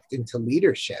elect into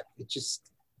leadership. It's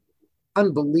just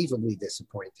unbelievably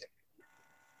disappointing.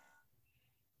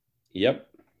 Yep.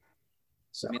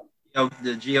 So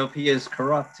the GOP is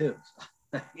corrupt too.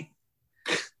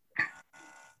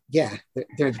 Yeah,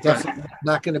 they're definitely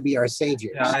not going to be our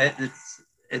saviors.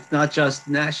 It's not just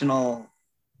national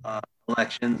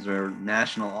elections or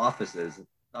national offices.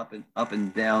 It's up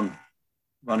and down,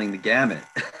 running the gamut.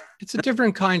 It's a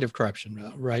different kind of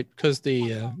corruption, right? Because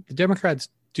the Democrats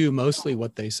do mostly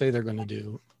what they say they're going to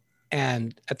do,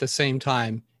 and at the same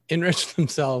time enrich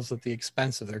themselves at the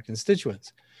expense of their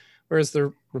constituents, whereas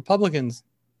the Republicans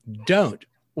don't,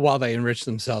 while they enrich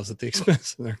themselves at the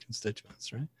expense of their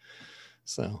constituents, right?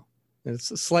 So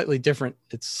it's a slightly different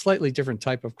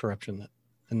type of corruption that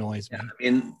annoys me. I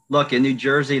mean, look, in New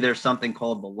Jersey, there's something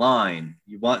called the line.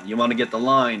 You want to get the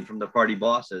line from the party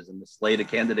bosses, and the slate of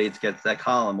candidates gets that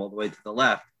column all the way to the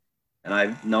left. And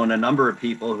I've known a number of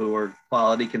people who are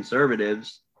quality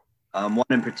conservatives, one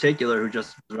in particular who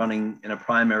just was running in a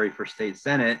primary for state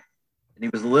senate, and he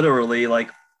was literally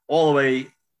like all the way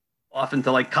off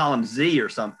into like column Z or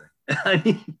something. I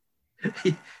mean,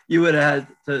 you would have had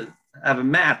to have a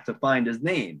map to find his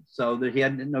name, so that he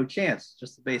had no chance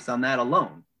just based on that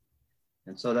alone.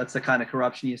 And so that's the kind of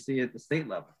corruption you see at the state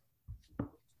level.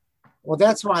 Well,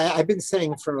 that's why I've been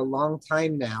saying for a long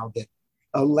time now that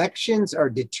elections are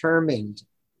determined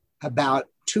about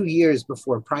 2 years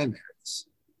before primaries.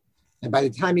 And by the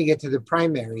time you get to the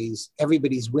primaries,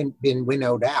 everybody's been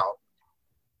winnowed out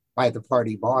by the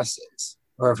party bosses,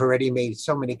 or have already made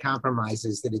so many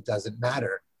compromises that it doesn't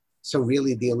matter. So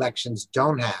really the elections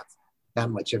don't have that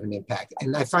much of an impact.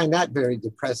 And I find that very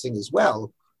depressing as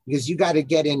well, because you got to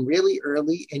get in really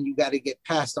early and you got to get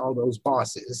past all those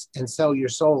bosses and sell your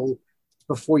soul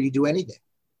before you do anything.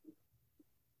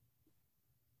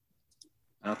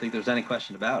 I don't think there's any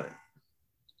question about it.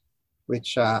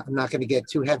 Which I'm not going to get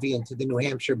too heavy into the New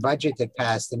Hampshire budget that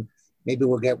passed, and maybe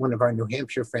we'll get one of our New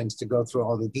Hampshire friends to go through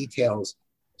all the details.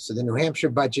 So the New Hampshire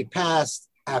budget passed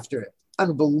after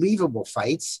unbelievable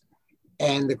fights.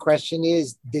 And the question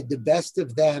is, did the best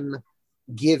of them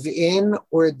give in,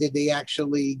 or did they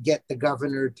actually get the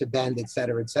governor to bend, et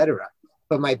cetera, et cetera?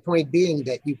 But my point being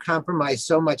that you compromise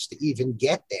so much to even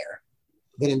get there,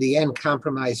 that in the end,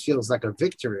 compromise feels like a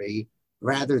victory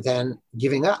rather than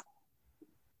giving up.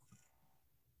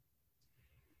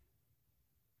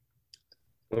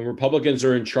 When Republicans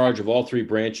are in charge of all three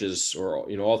branches, or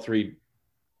all three,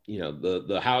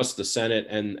 the House, the Senate,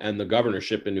 and the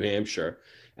governorship in New Hampshire,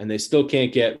 and they still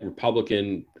can't get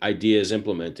Republican ideas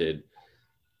implemented,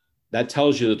 that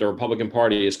tells you that the Republican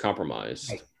Party is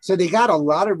compromised. Right. So they got a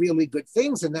lot of really good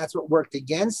things, and that's what worked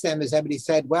against them, is everybody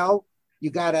said, well, you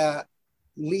got to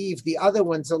leave the other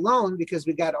ones alone because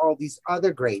we got all these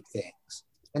other great things.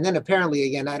 And then apparently,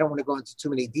 again, I don't want to go into too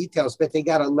many details, but they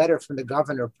got a letter from the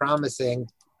governor promising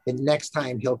that next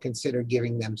time he'll consider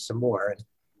giving them some more. And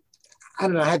I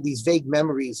don't know, I have these vague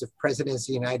memories of presidents of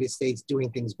the United States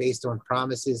doing things based on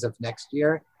promises of next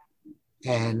year.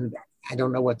 And I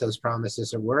don't know what those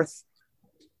promises are worth,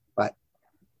 but.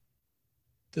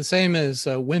 The same as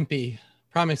Wimpy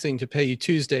promising to pay you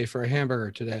Tuesday for a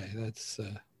hamburger today. That's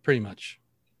pretty much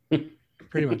it.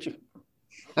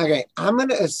 Okay, I'm going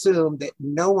to assume that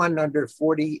no one under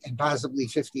 40 and possibly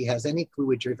 50 has any clue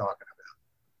what you're talking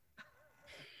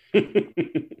about.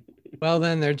 Well,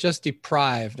 then they're just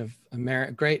deprived of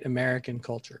great American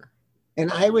culture.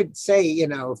 And I would say, you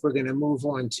know, if we're going to move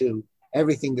on to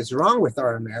everything that's wrong with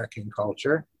our American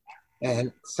culture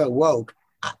and so woke,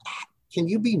 can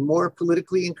you be more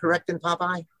politically incorrect than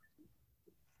Popeye?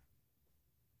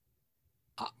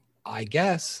 I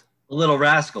guess. Little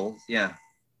Rascals, yeah.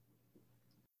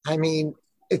 I mean,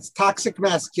 it's toxic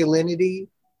masculinity.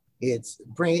 It's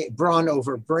brawn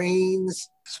over brains.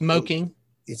 Smoking.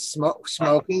 It's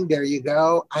smoking. There you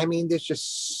go. I mean, there's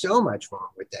just so much wrong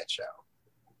with that show.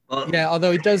 Well, yeah,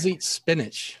 although he does eat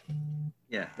spinach.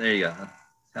 Yeah, there you go. It's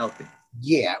healthy.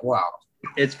 Yeah, wow.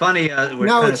 It's funny.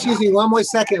 No, excuse me. One more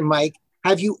second, Mike.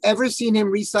 Have you ever seen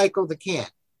him recycle the can?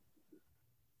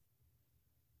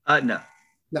 No.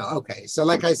 No, okay. So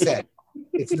like I said,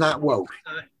 it's not woke.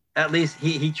 At least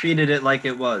he treated it like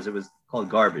it was. It was called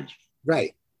garbage.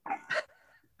 Right.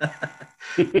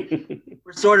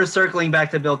 We're sort of circling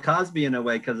back to Bill Cosby in a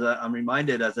way, because I'm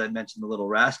reminded, as I mentioned, the Little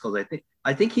Rascals.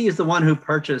 I think he is the one who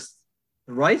purchased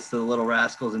the rights to the Little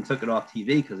Rascals and took it off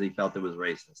TV because he felt it was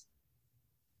racist.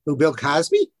 Who, Bill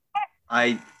Cosby?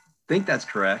 I think that's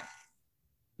correct.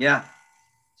 Yeah.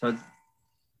 So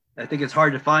I think it's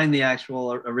hard to find the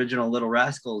actual original Little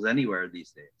Rascals anywhere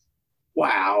these days.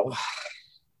 Wow.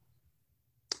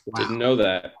 Didn't know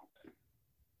that.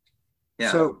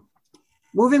 Yeah. So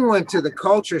moving on to the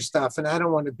culture stuff, and I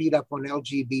don't want to beat up on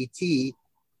LGBT,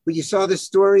 but you saw the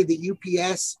story that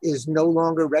UPS is no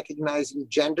longer recognizing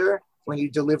gender when you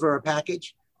deliver a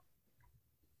package?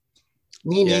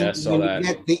 Meaning when you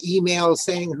get the email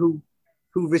saying who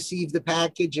received the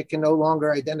package, it can no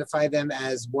longer identify them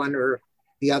as one or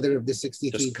the other of the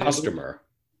 63. Just customer.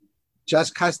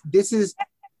 This is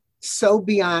so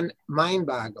beyond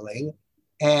mind-boggling.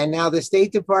 And now the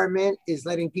State Department is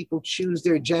letting people choose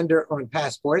their gender on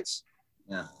passports.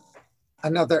 Yeah.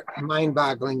 Another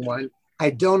mind-boggling one.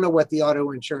 I don't know what the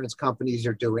auto insurance companies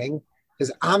are doing,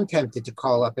 because I'm tempted to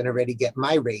call up and already get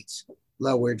my rates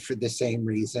lowered for the same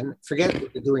reason. Forget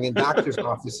what they're doing in doctors'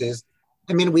 offices.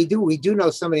 I mean, we do know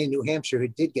somebody in New Hampshire who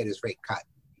did get his rate cut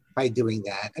by doing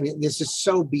that. I mean, this is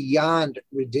so beyond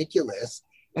ridiculous.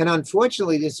 And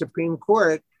unfortunately, the Supreme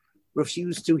Court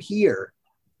refused to hear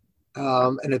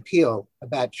an appeal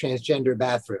about transgender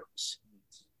bathrooms,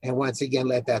 and once again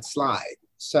let that slide.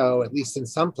 So at least in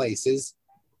some places,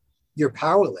 you're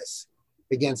powerless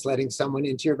against letting someone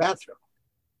into your bathroom.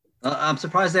 I'm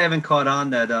surprised they haven't caught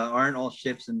on that aren't all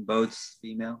ships and boats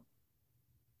female?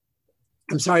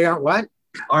 I'm sorry, aren't what?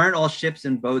 Aren't all ships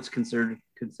and boats considered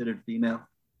female?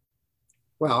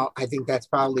 Well, I think that's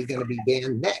probably going to be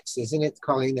banned next, isn't it?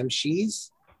 Calling them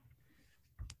she's.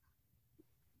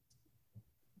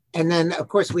 And then, of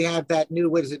course, we have that new,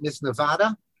 what is it, Miss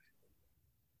Nevada?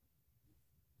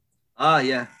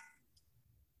 Yeah.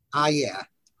 Yeah.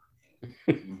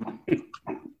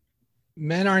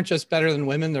 Men aren't just better than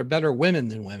women, they're better women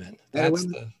than women. That's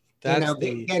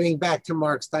getting back to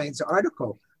Mark Stein's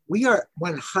article. We are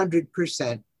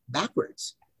 100%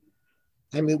 backwards.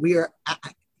 I mean, we are, I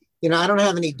don't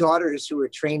have any daughters who are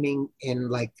training in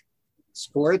like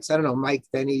sports. I don't know, Mike,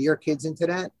 any of your kids into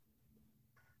that?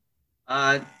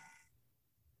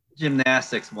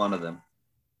 Gymnastics, one of them.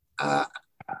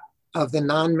 Of the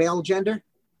non-male gender?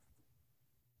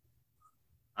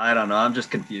 I don't know. I'm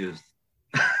just confused.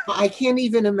 I can't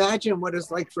even imagine what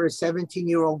it's like for a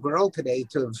 17-year-old girl today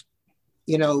to have,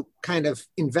 kind of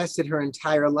invested her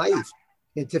entire life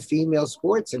into female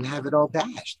sports and have it all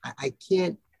dashed. I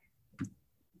can't.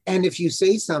 And if you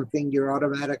say something, you're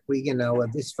automatically, a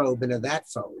this phobe and a that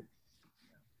phobe.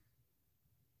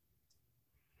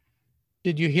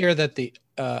 Did you hear that the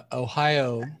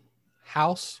Ohio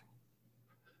House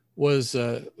was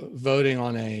voting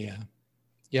on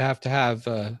you have to have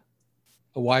a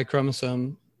Y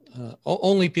chromosome.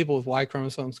 Only people with Y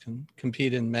chromosomes can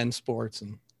compete in men's sports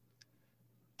and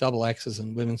double X's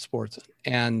in women's sports.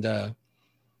 And the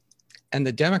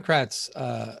Democrats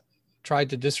tried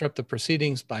to disrupt the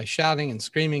proceedings by shouting and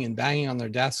screaming and banging on their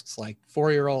desks like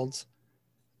 4-year-olds,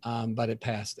 but it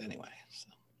passed anyway. So.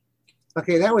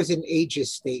 Okay, that was an ageist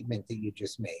statement that you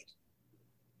just made.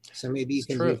 So maybe you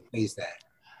can rephrase that.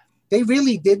 They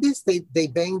really did this? They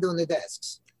banged on the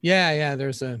desks? Yeah,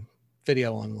 there's a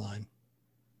video online.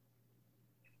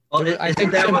 Well, I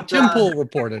think Tim Pool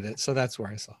reported it, so that's where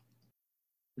I saw.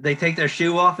 Did they take their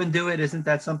shoe off and do it? Isn't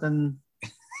that something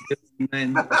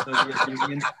in the Soviet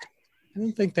Union. I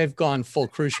don't think they've gone full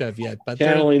Khrushchev yet, but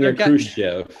channeling their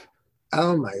Khrushchev.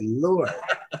 Oh my Lord.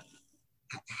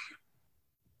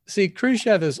 See,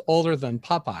 Khrushchev is older than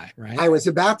Popeye, right? I was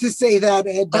about to say that,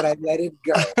 Ed, but I let it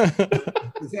go.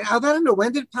 I don't know.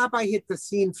 When did Popeye hit the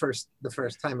scene the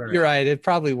first time around? You're right. It's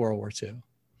probably World War II.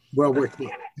 World War II.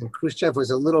 And Khrushchev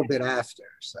was a little bit after.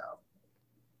 So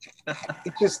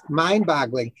it's just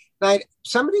mind-boggling. Now,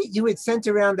 you had sent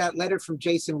around that letter from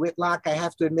Jason Whitlock. I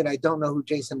have to admit, I don't know who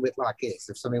Jason Whitlock is,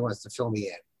 if somebody wants to fill me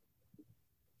in.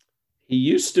 He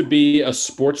used to be a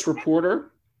sports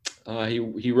reporter.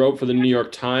 He wrote for the New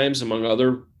York Times, among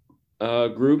other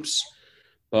groups,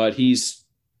 but he's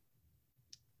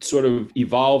sort of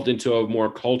evolved into a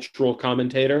more cultural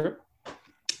commentator.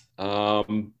 I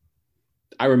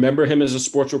remember him as a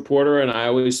sports reporter, and I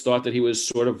always thought that he was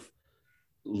sort of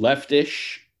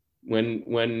leftish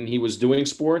when he was doing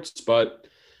sports, but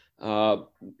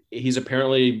he's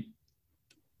apparently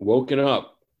woken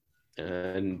up,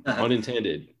 and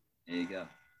unintended. There you go.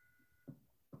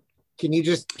 Can you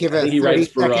just give a he writes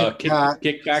for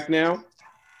Kickback now?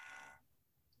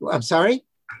 I'm sorry?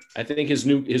 I think his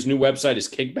new website is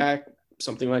Kickback,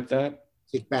 something like that.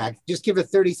 Kickback. Just give a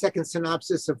 30-second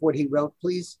synopsis of what he wrote,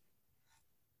 please.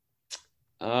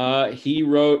 He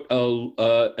wrote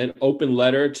an open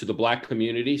letter to the Black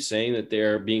community saying that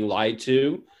they're being lied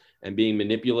to and being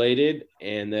manipulated,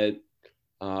 and that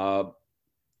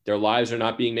their lives are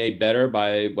not being made better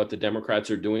by what the Democrats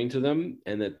are doing to them,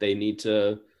 and that they need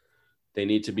to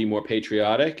be more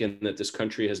patriotic, and that this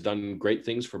country has done great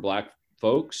things for Black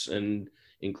folks, and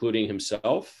including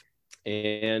himself.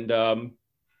 And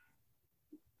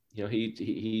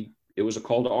it was a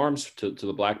call to arms to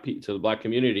the Black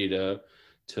community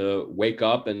to wake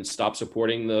up and stop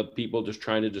supporting the people just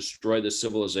trying to destroy the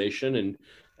civilization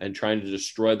and trying to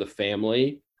destroy the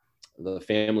family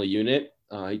unit.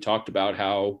 He talked about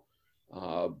how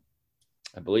I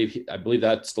believe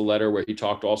that's the letter where he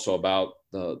talked also about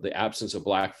the absence of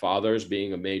Black fathers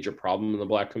being a major problem in the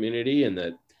Black community, and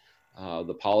that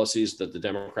the policies that the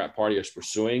Democrat Party is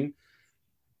pursuing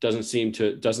doesn't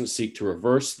seek to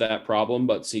reverse that problem,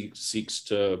 but seeks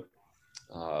to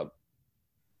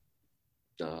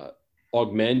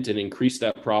augment and increase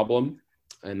that problem,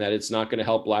 and that it's not going to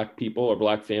help Black people or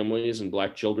Black families and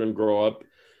Black children grow up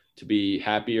to be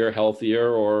happier, healthier,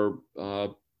 or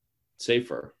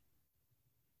safer.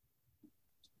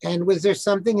 And was there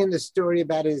something in the story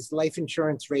about his life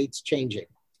insurance rates changing?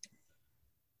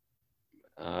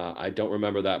 I don't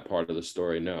remember that part of the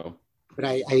story, no. But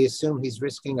I assume he's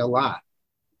risking a lot.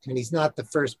 And he's not the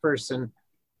first person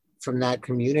from that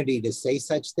community to say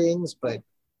such things, but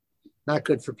not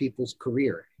good for people's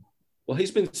career. Well,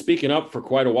 he's been speaking up for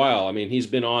quite a while. I mean, I've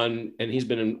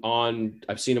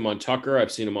seen him on Tucker,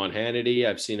 I've seen him on Hannity,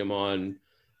 I've seen him on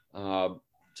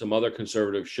some other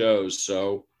conservative shows.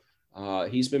 So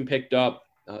he's been picked up.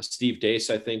 Steve Deace,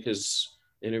 I think, has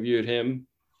interviewed him.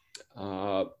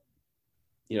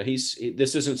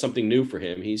 This isn't something new for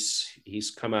him.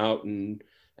 He's come out and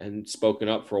spoken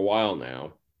up for a while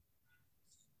now.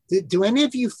 Do any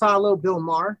of you follow Bill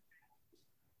Maher?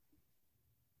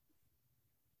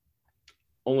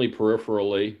 Only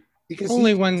peripherally. Because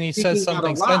only when he says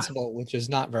something sensible, which is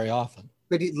not very often.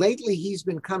 But lately he's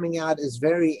been coming out as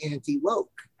very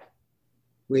anti-woke,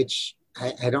 which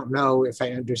I don't know if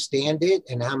I understand it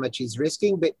and how much he's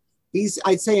risking, but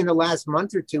I'd say in the last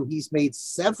month or two, he's made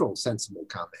several sensible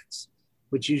comments,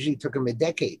 which usually took him a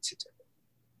decade to do.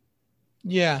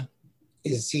 Yeah.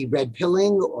 Is he red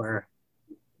pilling or?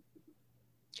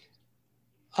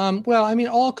 Well, I mean,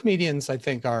 all comedians, I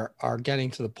think, are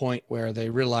getting to the point where they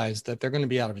realize that they're going to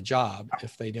be out of a job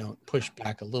if they don't push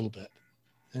back a little bit.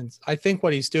 And I think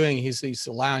what he's doing, he's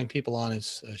allowing people on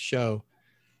his show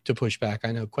to push back.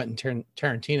 I know Quentin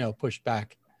Tarantino pushed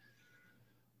back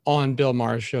on Bill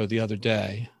Maher's show the other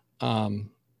day. He's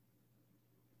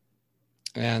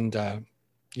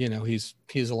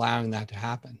allowing that to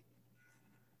happen.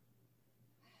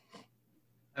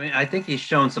 I mean, I think he's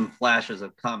shown some flashes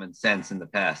of common sense in the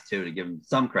past too, to give him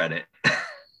some credit.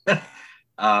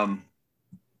 I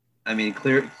mean,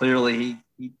 clearly,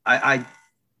 I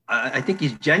think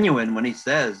he's genuine when he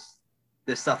says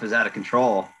this stuff is out of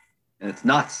control and it's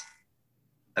nuts.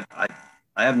 I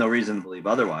have no reason to believe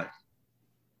otherwise.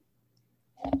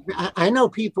 I know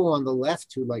people on the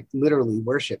left who literally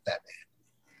worship that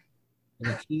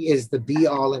man. And he is the be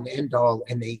all and end all,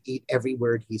 and they eat every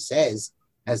word he says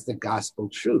as the gospel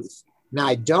truth. Now,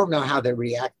 I don't know how they're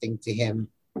reacting to him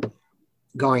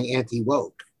going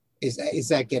anti-woke. Is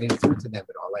that getting through to them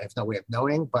at all? I have no way of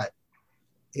knowing, but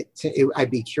I'd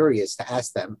be curious to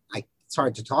ask them. It's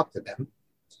hard to talk to them.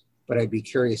 but I'd be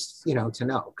curious, to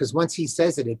know, because once he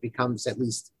says it, it becomes at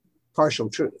least partial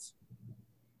truth.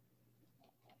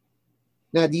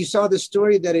 Now, you saw the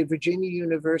story that a Virginia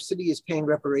university is paying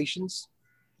reparations?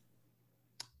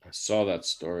 I saw that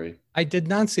story. I did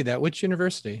not see that. Which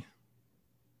university?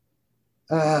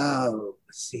 Let's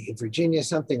see, Virginia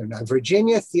something or not.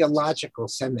 Virginia Theological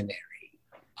Seminary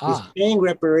is paying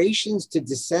reparations to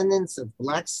descendants of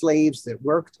Black slaves that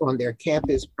worked on their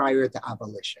campus prior to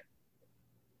abolition.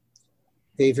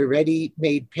 They've already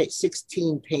made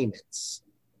 16 payments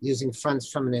using funds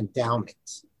from an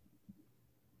endowment.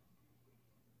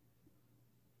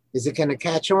 Is it going to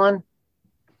catch on?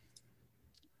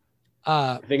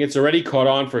 I think it's already caught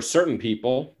on for certain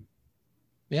people.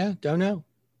 Yeah, don't know.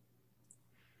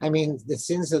 I mean, the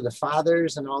sins of the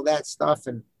fathers and all that stuff.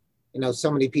 And, so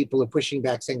many people are pushing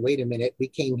back saying, wait a minute, we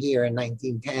came here in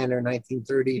 1910 or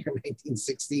 1930 or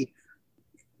 1960.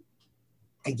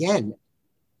 Again,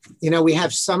 we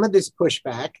have some of this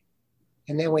pushback,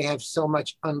 and then we have so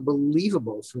much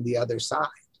unbelievable from the other side.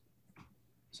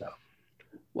 So,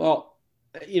 well,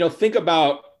 think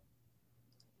about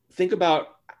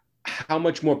how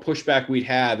much more pushback we'd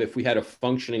have if we had a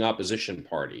functioning opposition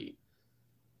party.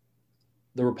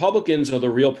 The Republicans are the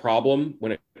real problem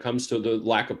when it comes to the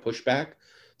lack of pushback.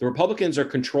 The Republicans are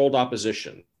controlled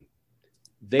opposition.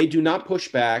 They do not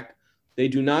push back. They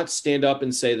do not stand up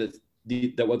and say that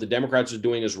what the Democrats are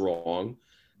doing is wrong.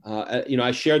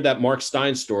 I shared that Mark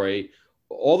Stein story.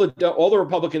 All the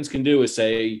Republicans can do is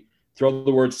say, throw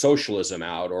the word socialism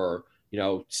out, or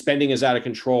spending is out of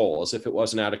control, as if it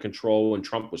wasn't out of control when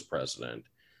Trump was president.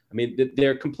 I mean,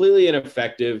 they're completely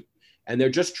ineffective, and they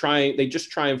just try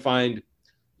and find,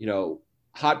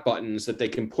 hot buttons that they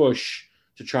can push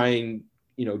to try and,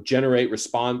 generate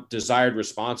desired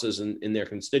responses in their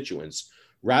constituents,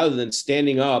 rather than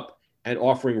standing up and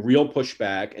offering real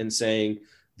pushback and saying,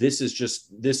 this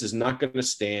is not going to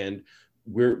stand.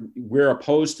 We're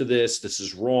opposed to this. This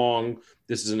is wrong.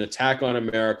 This is an attack on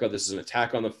America. This is an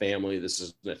attack on the family. This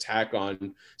is an attack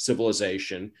on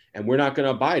civilization, and we're not going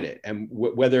to abide it. And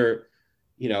whether,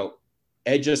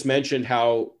 Ed just mentioned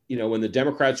how, when the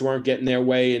Democrats weren't getting their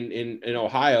way in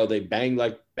Ohio, they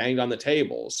banged on the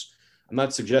tables. I'm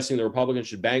not suggesting the Republicans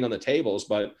should bang on the tables,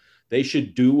 but they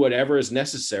should do whatever is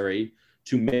necessary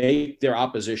to make their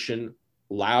opposition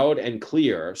loud and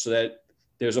clear, so that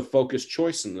there's a focused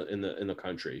choice in the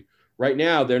country. Right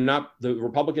now, the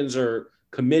Republicans are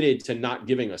committed to not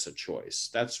giving us a choice.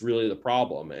 That's really the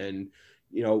problem. And,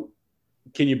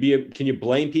 can you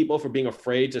blame people for being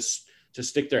afraid to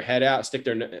stick their head out, stick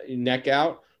their neck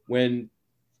out, when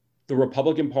the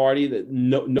Republican Party, that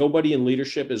nobody in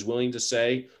leadership is willing to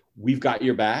say, we've got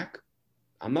your back?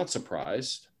 I'm not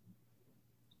surprised.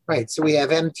 Right. So we have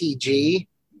MTG,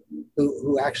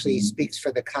 who actually speaks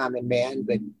for the common man,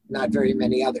 but not very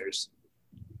many others.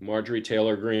 Marjorie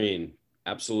Taylor Greene,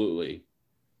 absolutely.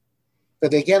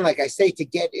 But again, like I say, to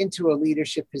get into a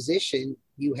leadership position,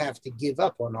 you have to give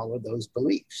up on all of those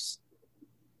beliefs.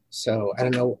 So I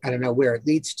don't know where it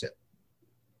leads to.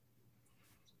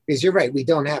 Because you're right, we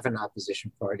don't have an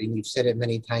opposition party, and you've said it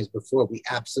many times before, we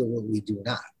absolutely do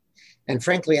not. And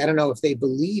frankly, I don't know if they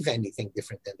believe anything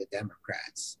different than the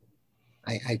Democrats.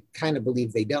 I kind of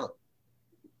believe they don't.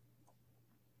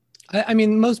 I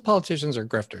mean, most politicians are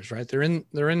grifters, right? They're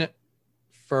in it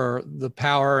for the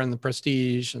power and the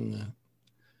prestige and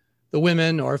the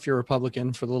women, or if you're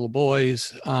Republican, for the little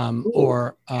boys,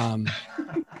 or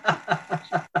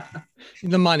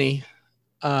the money.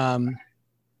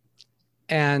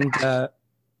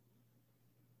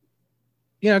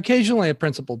 Occasionally a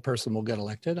principled person will get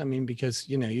elected. I mean, because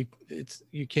you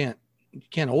can't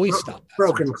always stop that.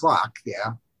 Broken clock,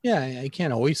 yeah. Yeah, you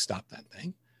can't always stop that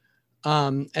thing.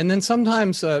 And then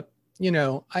sometimes, somebody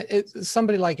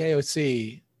like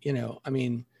AOC, I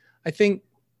mean, I think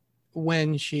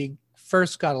when she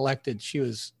first got elected, she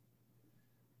was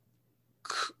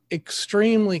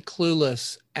extremely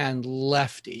clueless and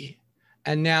lefty.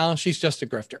 And now she's just a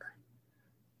grifter.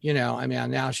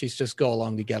 Now she's just go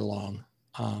along to get along.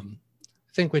 I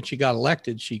think when she got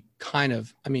elected, she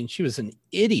she was an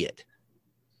idiot,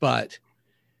 but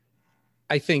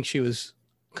I think she was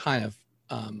kind of,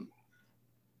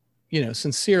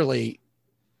 sincerely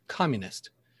communist,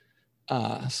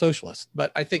 socialist.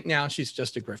 But I think now she's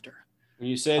just a grifter. When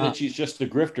you say that she's just a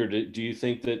grifter, do you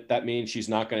think that means she's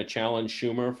not going to challenge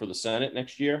Schumer for the Senate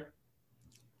next year?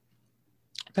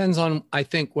 Depends on, I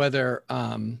think, whether,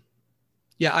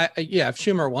 if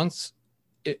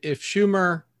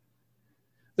Schumer,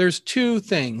 there's two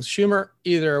things. Schumer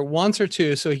either wants her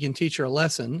to, so he can teach her a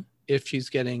lesson if she's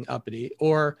getting uppity,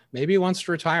 or maybe he wants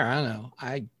to retire. I don't know.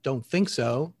 I don't think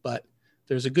so, but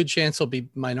there's a good chance he'll be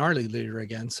minority leader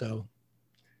again. So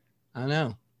I don't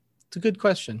know. It's a good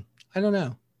question. I don't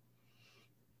know.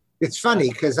 It's funny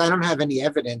because I don't have any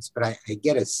evidence, but I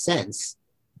get a sense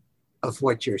of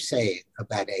what you're saying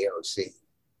about AOC.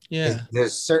 Yeah.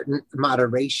 There's certain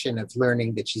moderation of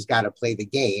learning that she's got to play the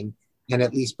game. And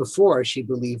at least before, she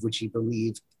believed what she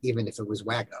believed, even if it was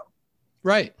wacko.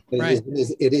 Right. Right.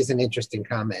 It is an interesting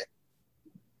comment.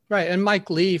 Right. And Mike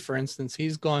Lee, for instance,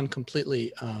 he's gone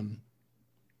completely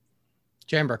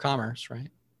Chamber of Commerce, right?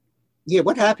 Yeah,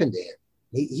 what happened to him?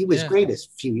 He was great a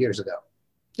few years ago.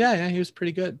 Yeah, he was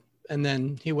pretty good. And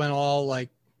then he went all like,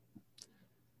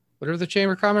 whatever the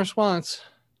Chamber of Commerce wants.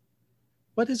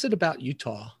 What is it about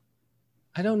Utah?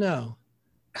 I don't know.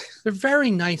 They're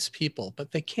very nice people,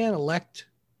 but they can't elect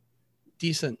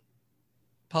decent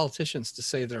politicians to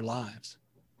save their lives.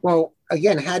 Well,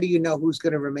 again, how do you know who's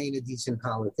going to remain a decent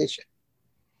politician?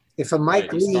 If a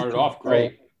Mike Lee started off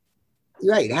great,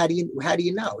 right? How do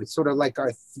you know? It's sort of like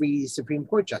our 3 Supreme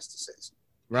Court justices.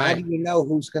 Right. How do you know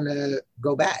who's going to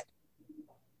go bad?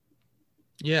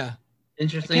 Yeah.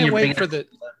 Interesting. I can't wait for the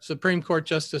Supreme Court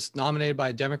justice nominated by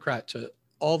a Democrat to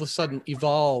all of a sudden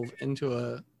evolve into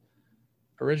a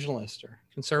originalist or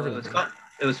conservative. Well,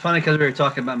 it was funny because we were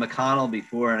talking about McConnell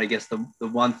before, and I guess the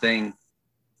one thing,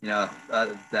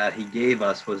 that he gave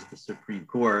us was the Supreme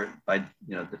Court by,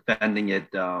 defending it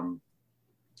from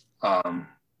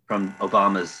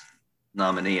Obama's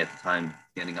nominee at the time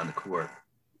getting on the court,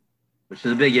 which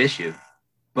is a big issue.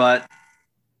 But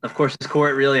of course, this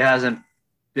court really hasn't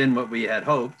been what we had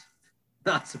hoped,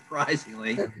 not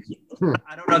surprisingly.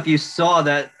 I don't know if you saw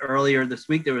that earlier this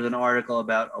week, there was an article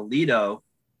about Alito,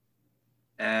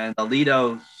 and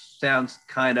Alito sounds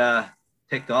kind of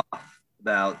ticked off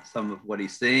about some of what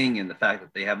he's seeing and the fact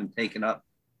that they haven't taken up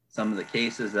some of the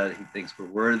cases that he thinks were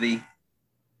worthy.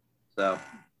 So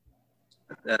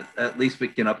at least we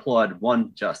can applaud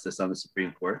one justice on the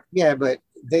Supreme Court. Yeah, but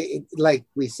like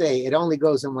we say, it only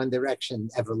goes in one direction,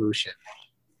 evolution.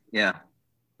 Yeah,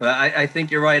 but I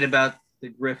think you're right about the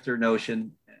grifter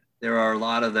notion. There are a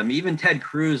lot of them. Even Ted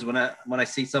Cruz, when I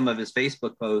see some of his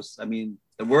Facebook posts, I mean,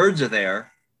 the words are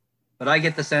there, but I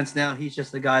get the sense now he's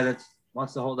just the guy that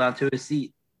wants to hold on to his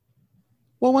seat.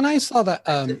 Well, when I saw that,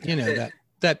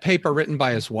 that paper written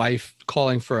by his wife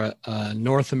calling for a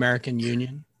North American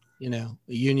union, a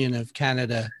union of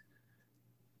Canada,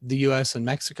 the U.S. and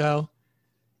Mexico,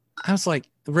 I was like,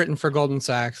 written for Goldman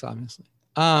Sachs, obviously.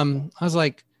 I was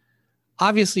like,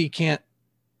 obviously you can't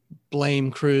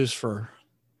blame Cruz for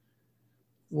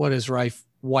what his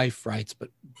wife writes, but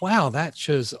wow, that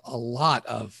shows a lot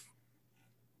of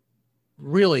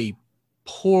really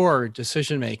poor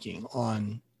decision-making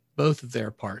on both of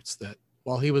their parts, that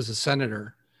while he was a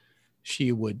senator,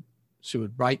 she would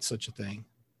write such a thing.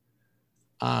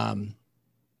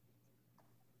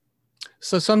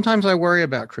 So sometimes I worry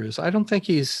about Cruz. I don't think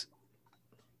he's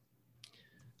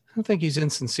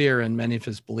insincere in many of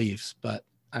his beliefs, but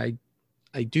I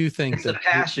do think it's the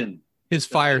passion. His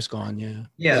fire's gone. Yeah.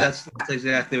 Yeah, that's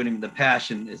exactly what I mean. The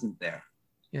passion isn't there.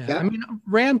 Yeah. I mean,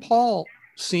 Rand Paul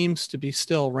seems to be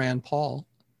still Rand Paul.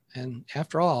 And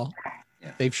after all,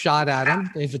 they've shot at him.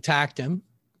 They've attacked him.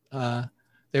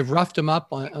 They've roughed him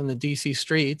up on the DC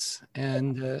streets.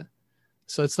 And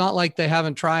so it's not like they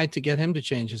haven't tried to get him to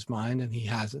change his mind, and he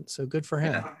hasn't. So good for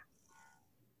him.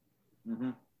 Yeah. Mm-hmm.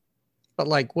 But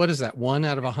like, what is that? 1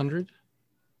 out of 100?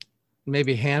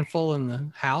 Maybe a handful in the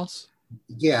House?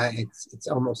 Yeah, it's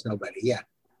almost nobody. Yeah.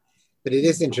 But it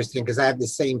is interesting because I have the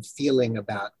same feeling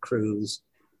about Cruz,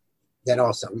 that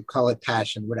also, we call it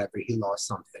passion, whatever, he lost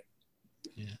something.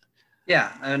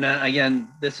 Yeah. And again,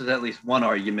 this is at least one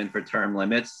argument for term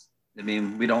limits. I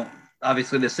mean, we don't,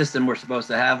 obviously the system we're supposed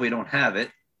to have, we don't have it.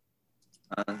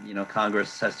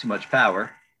 Congress has too much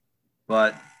power,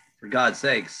 but for God's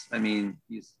sakes, I mean,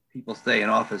 these people stay in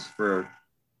office for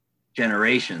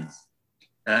generations.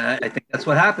 I think that's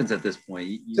what happens at this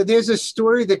point. So there's a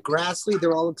story that Grassley,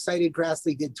 they're all excited.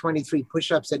 Grassley did 23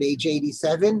 push-ups at age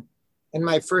 87. And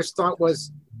my first thought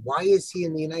was, why is he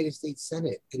in the United States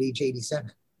Senate at age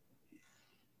 87?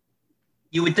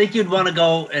 You would think you'd want to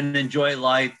go and enjoy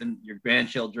life and your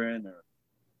grandchildren or,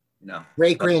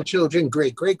 great-grandchildren,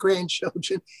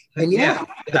 great-great-grandchildren. And the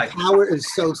power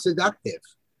is so seductive.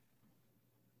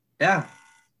 Yeah.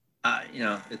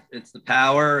 It's the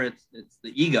power. It's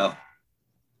the ego.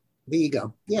 The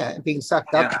ego. Yeah. Being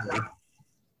sucked up.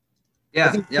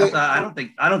 Yeah.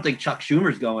 I don't think Chuck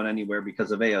Schumer's going anywhere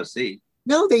because of AOC.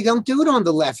 No, they don't do it on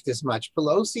the left as much.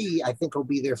 Pelosi, I think, will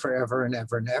be there forever and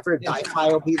ever and ever. Dai-Fi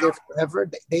will be there forever.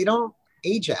 They don't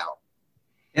age out.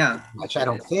 Yeah. Much, I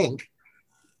don't think.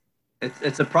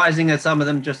 It's surprising that some of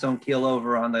them just don't keel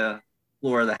over on the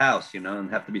floor of the house,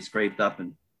 and have to be scraped up.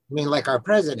 And I mean, like our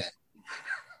president.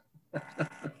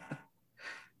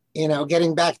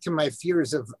 Getting back to my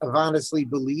fears of honestly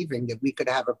believing that we could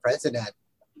have a president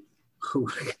who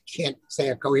can't say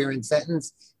a coherent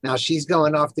sentence. Now she's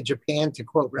going off to Japan to,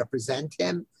 quote, represent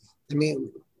him. I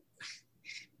mean,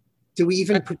 do we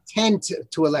even pretend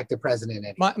to elect a president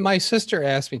anymore? My sister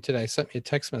asked me today, sent me a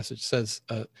text message, says,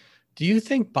 do you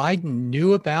think Biden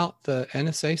knew about the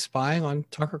NSA spying on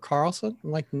Tucker Carlson?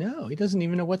 I'm like, no, he doesn't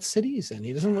even know what city he's in.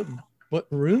 He doesn't know what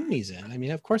room he's in. I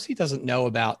mean, of course he doesn't know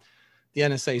about the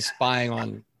NSA spying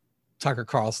on Tucker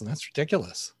Carlson. That's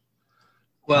ridiculous.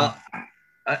 Well,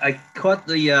 I caught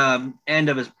the end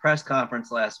of his press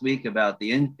conference last week about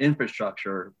the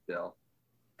infrastructure bill.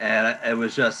 And it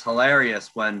was just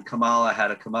hilarious when Kamala had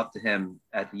to come up to him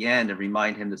at the end and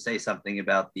remind him to say something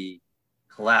about the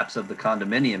collapse of the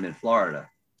condominium in Florida.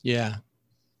 Yeah.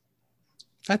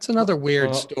 That's another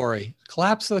weird story.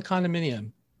 Collapse of the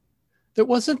condominium.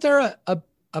 Wasn't there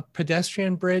a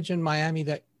pedestrian bridge in Miami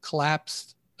that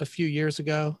collapsed a few years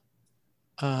ago?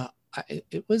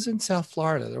 It was in South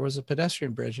Florida. There was a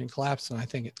pedestrian bridge and collapsed, and I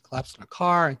think it collapsed in a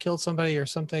car and killed somebody or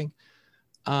something.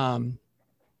 I'm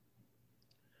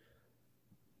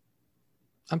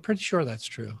pretty sure that's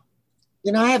true.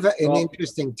 I have an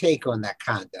interesting take on that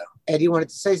condo. Ed, you wanted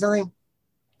to say something?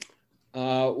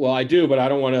 Well, I do, but I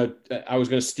don't want to. I was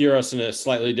going to steer us in a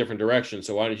slightly different direction.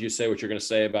 So why don't you say what you're going to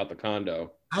say about the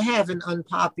condo? I have an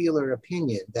unpopular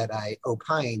opinion that I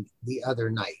opined the other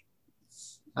night.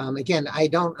 Again, I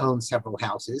don't own several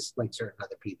houses like certain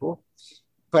other people,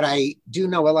 but I do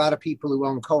know a lot of people who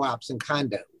own co-ops and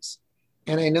condos.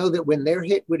 And I know that when they're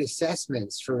hit with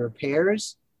assessments for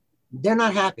repairs, they're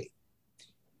not happy.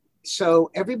 So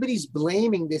everybody's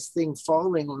blaming this thing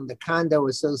falling on the condo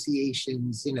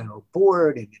association's,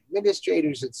 board and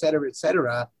administrators, et cetera, et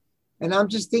cetera. And I'm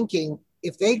just thinking,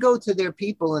 if they go to their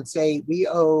people and say, we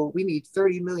need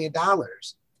 $30 million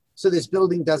so this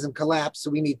building doesn't collapse,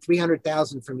 so we need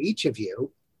 $300,000 from each of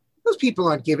you, those people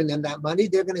aren't giving them that money.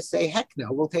 They're going to say, heck no,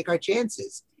 we'll take our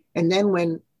chances. And then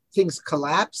when things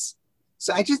collapse,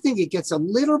 so I just think it gets a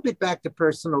little bit back to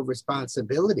personal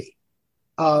responsibility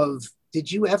of,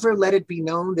 did you ever let it be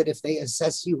known that if they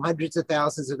assess you hundreds of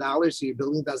thousands of dollars so your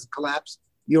building doesn't collapse,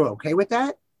 you're okay with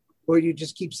that? Or you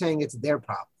just keep saying it's their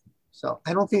problem? So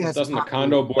I don't think that's... Doesn't the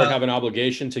condo board have an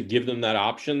obligation to give them that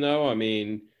option, though? I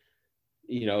mean,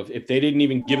 if they didn't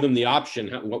even give them the option,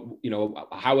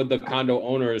 how would the condo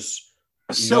owners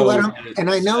know? And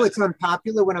I know it's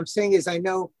unpopular. What I'm saying is I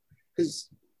know, because,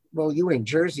 well, you were in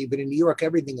Jersey, but in New York,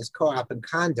 everything is co-op and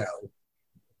condo.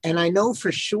 And I know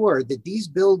for sure that these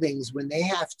buildings, when they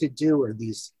have to do, or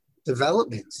these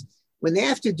developments, when they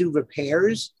have to do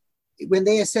repairs, when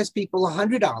they assess people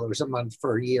 $100 a month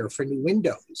for a year for new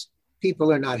windows,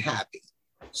 people are not happy.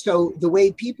 So the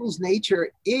way people's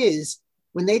nature is,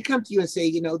 when they come to you and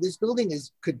say, this building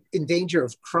could in danger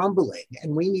of crumbling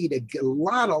and we need a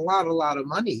lot of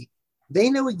money,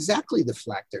 they know exactly the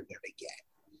flack they're going to get.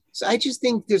 So I just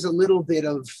think there's a little bit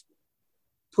of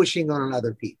pushing on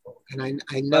other people. And I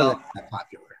know that's not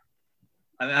popular.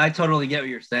 I mean, I totally get what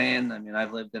you're saying. I mean,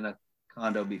 I've lived in a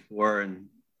condo before and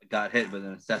got hit with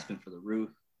an assessment for the roof,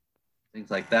 things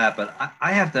like that. But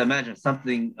I have to imagine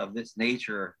something of this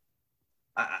nature.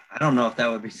 I don't know if that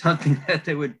would be something that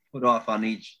they would put off on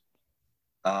each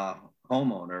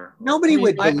homeowner. Nobody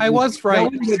would. I was right.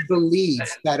 Nobody would believe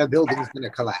that a building is going to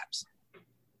collapse.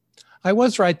 I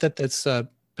was right that this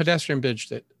pedestrian bridge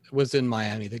that was in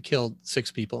Miami that killed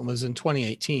 6 people and was in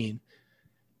 2018.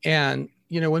 And,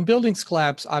 when buildings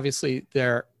collapse, obviously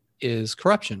there is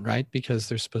corruption, right? Because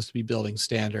there's supposed to be building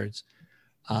standards.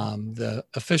 The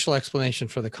official explanation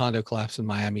for the condo collapse in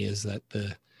Miami is that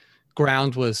the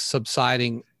ground was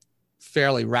subsiding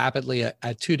fairly rapidly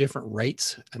at 2 different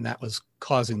rates, and that was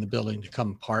causing the building to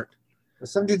come apart.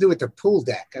 Something to do with the pool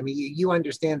deck. I mean, you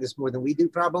understand this more than we do,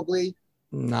 probably.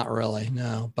 Not really,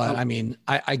 no. But I mean,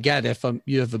 I get if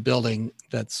you have a building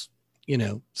that's,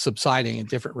 subsiding at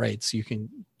different rates, you can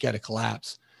get a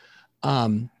collapse.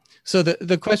 So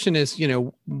the question is,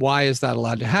 why is that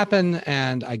allowed to happen?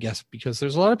 And I guess because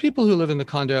there's a lot of people who live in the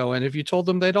condo, and if you told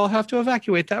them they'd all have to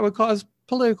evacuate, that would cause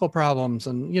political problems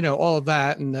and, all of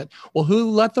that. And that, well, who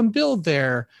let them build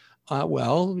there?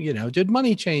 Did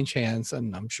money change hands?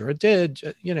 And I'm sure it did.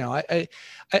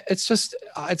 It's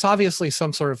obviously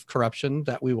some sort of corruption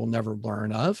that we will never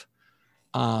learn of.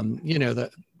 You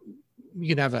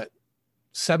can have a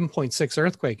 7.6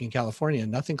 earthquake in California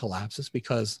and nothing collapses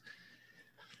because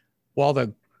while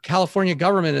the California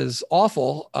government is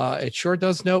awful, it sure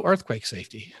does know earthquake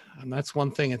safety. And that's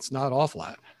one thing it's not awful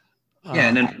at.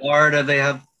 And in Florida, they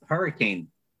have hurricane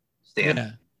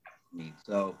stand. Yeah.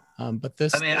 So, but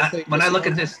this, I mean, when I look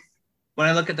at this, when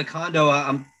I look at the condo,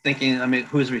 I'm thinking, I mean,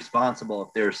 who's responsible if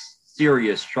there's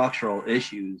serious structural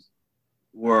issues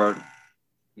or,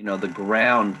 you know, the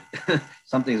ground,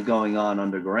 something's going on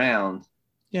underground.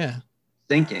 Yeah.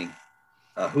 Sinking.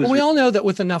 Well, we all know that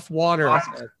with enough water,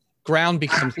 ground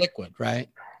becomes liquid, right?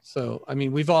 So, I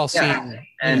mean, we've all seen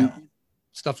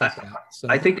stuff like that. So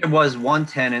I think there was one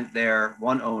tenant there,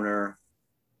 one owner,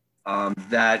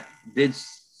 that did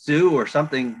sue or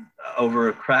something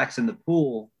over cracks in the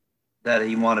pool that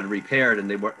he wanted repaired, and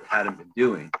they hadn't been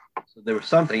doing. So there was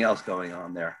something else going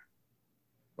on there.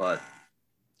 But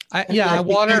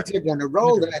water. Heads are going to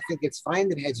roll, and I think it's fine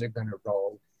that heads are going to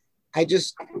roll. I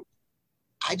just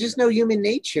know human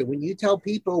nature. When you tell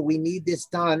people we need this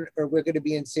done or we're going to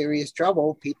be in serious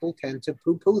trouble, people tend to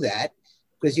poo-poo that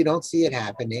because you don't see it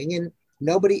happening, and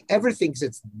nobody ever thinks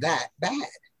it's that bad.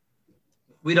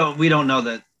 We don't know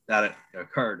that it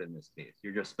occurred in this case.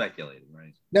 You're just speculating,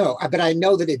 right? No, but I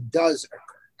know that it does occur.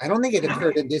 I don't think it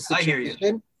occurred in this situation. I hear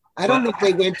you. I don't know if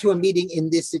they went to a meeting in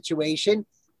this situation,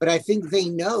 but I think they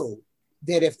know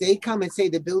that if they come and say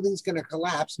the building's going to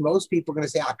collapse, most people are going to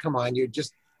say, "Oh, come on, you're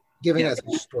just giving us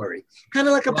a story." Kind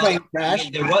of like a plane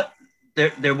crash.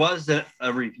 There was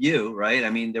a review, right? I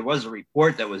mean, there was a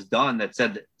report that was done that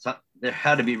said that there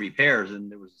had to be repairs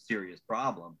and there was a serious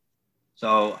problem.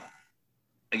 So,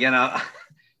 again,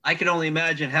 I can only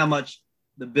imagine how much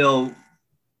the bill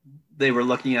they were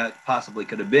looking at possibly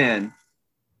could have been.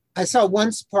 I saw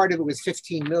once part of it was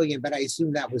 15 million, but I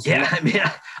assume that was I mean,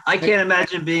 I can't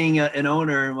imagine being an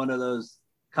owner in one of those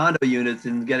condo units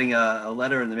and getting a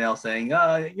letter in the mail saying,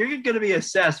 you're going to be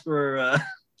assessed for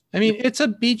I mean, it's a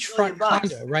beachfront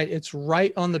condo, right? It's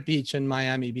right on the beach in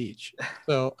Miami Beach.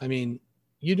 So, I mean,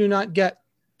 you do not get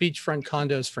beachfront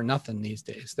condos for nothing these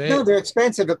days. No, they're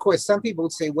expensive. Of course, some people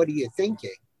would say, what are you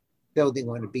thinking? Building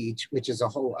on a beach, which is a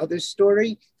whole other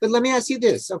story. But let me ask you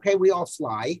this. Okay, we all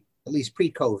fly, at least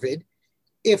pre-COVID.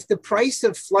 If the price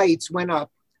of flights went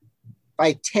up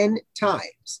by 10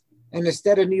 times, and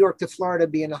instead of New York to Florida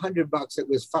being $100, it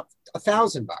was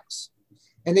 $1,000.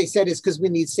 And they said it's because we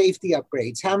need safety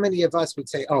upgrades. How many of us would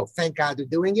say, oh, thank God they're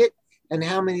doing it? And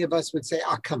how many of us would say,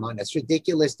 oh, come on, that's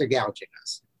ridiculous, they're gouging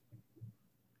us?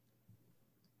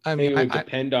 I mean, it would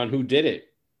depend on who did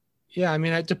it. Yeah, I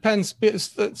mean, it depends.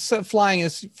 Flying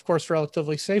is, of course,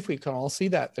 relatively safe. We can all see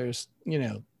that. There's,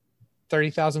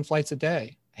 30,000 flights a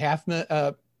day. Half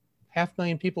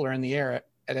million people are in the air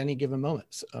at any given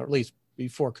moment, or at least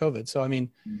before COVID. So, I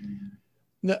mean,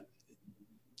 the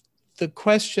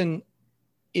question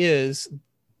is,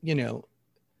 who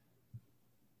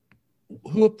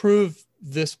approved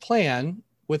this plan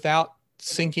without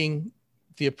sinking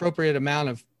the appropriate amount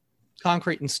of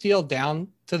concrete and steel down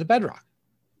to the bedrock?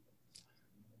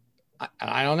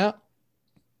 I don't know.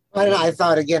 I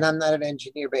thought, again, I'm not an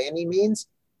engineer by any means.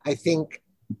 I think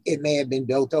it may have been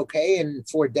built okay. And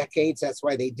for decades, that's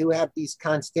why they do have these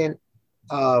constant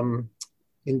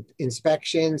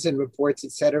inspections and reports,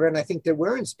 et cetera. And I think there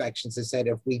were inspections that said,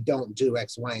 if we don't do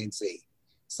X, Y, and Z,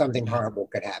 something horrible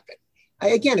could happen.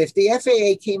 Again, if the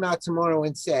FAA came out tomorrow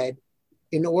and said,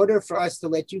 in order for us to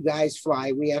let you guys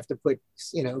fly, we have to put,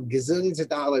 gazillions of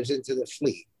dollars into the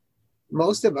fleet,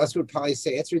 most of us would probably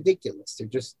say it's ridiculous. They're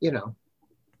just,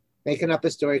 making up a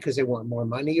story because they want more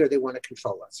money or they want to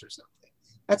control us or something.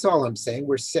 That's all I'm saying.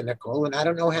 We're cynical, and I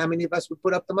don't know how many of us would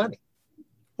put up the money.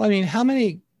 Well, I mean, how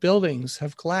many buildings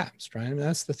have collapsed, right? I mean,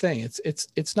 that's the thing.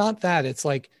 It's not that. It's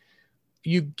like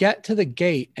you get to the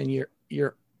gate and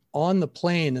you're on the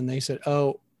plane, and they said,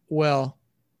 oh, well,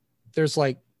 there's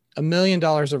like $1 million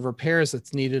of repairs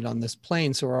that's needed on this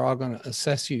plane, so we're all going to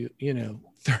assess you,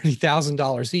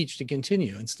 $30,000 each to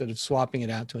continue instead of swapping it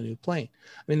out to a new plane.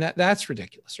 I mean, that's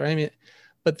ridiculous, right? I mean,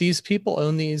 but these people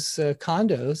own these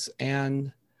condos,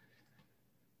 and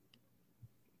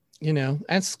and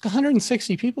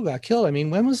 160 people got killed. I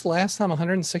mean, when was the last time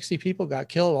 160 people got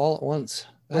killed all at once?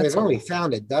 Well, they've only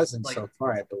found a dozen so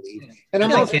far, I believe. And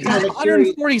I'm also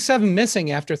 147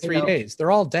 missing after 3 days.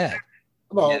 They're all dead.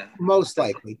 Well, most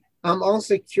likely. I'm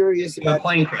also curious about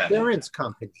insurance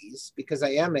companies, because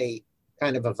I am a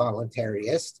kind of a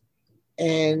voluntarist.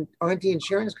 And aren't the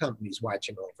insurance companies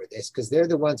watching over this? Because they're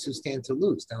the ones who stand to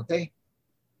lose, don't they?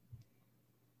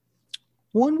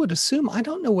 One would assume. I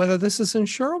don't know whether this is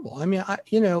insurable. I mean,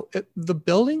 the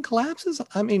building collapses.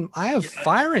 I mean, I have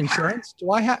fire insurance.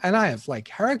 And I have like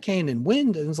hurricane and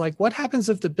wind. And it's like, what happens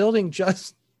if the building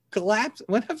just collapses?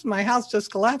 What if my house just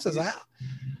collapses?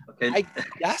 I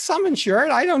guess I'm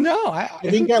insured. I don't know. I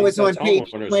think that was on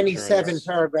page 27,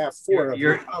 paragraph 4 of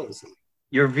your policy.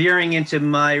 You're veering into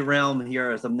my realm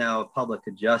here, as I'm now a public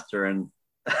adjuster, and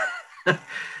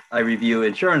I review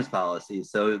insurance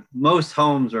policies. So most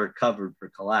homes are covered for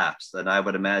collapse, and I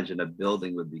would imagine a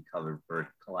building would be covered for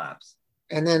collapse.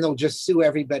 And then they'll just sue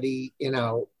everybody,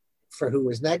 for who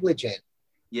was negligent.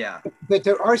 Yeah. But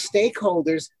there are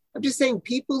stakeholders. I'm just saying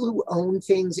people who own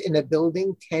things in a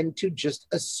building tend to just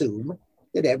assume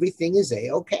that everything is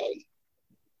A-okay.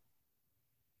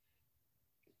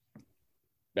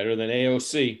 Better than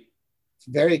AOC.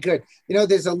 Very good.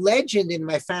 There's a legend in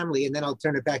my family, and then I'll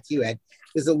turn it back to you, Ed.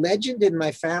 There's a legend in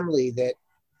my family that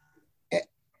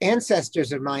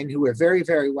ancestors of mine who were very,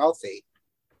 very wealthy,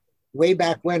 way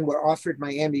back when, were offered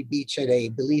Miami Beach at I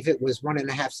believe it was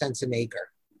 1.5 cents an acre.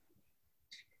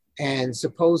 And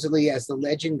supposedly, as the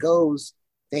legend goes,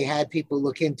 they had people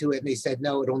look into it and they said,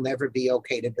 no, it'll never be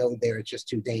okay to build there. It's just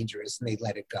too dangerous. And they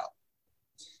let it go.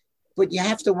 But you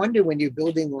have to wonder, when you're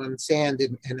building on sand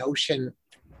and ocean,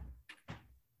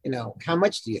 how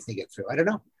much do you think it through? I don't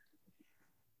know.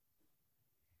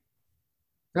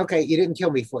 Okay, you didn't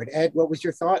kill me for it. Ed, what was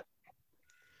your thought?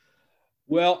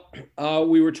 Well,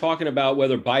 we were talking about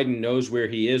whether Biden knows where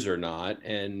he is or not,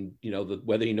 and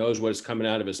whether he knows what is coming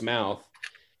out of his mouth.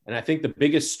 And I think the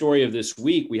biggest story of this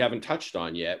week we haven't touched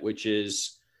on yet, which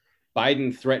is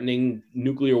Biden threatening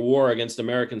nuclear war against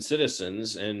American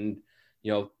citizens, and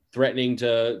threatening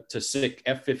to sic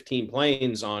F-15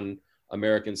 planes on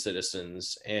American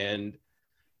citizens. And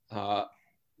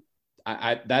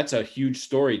that's a huge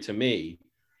story to me.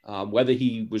 Whether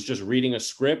he was just reading a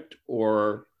script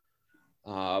or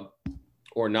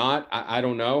not, I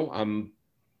don't know.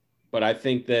 But I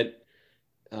think that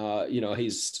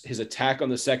his attack on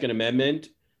the Second Amendment,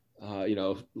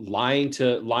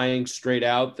 lying straight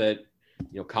out that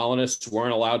colonists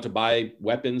weren't allowed to buy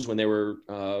weapons when they were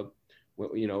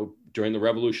during the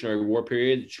Revolutionary War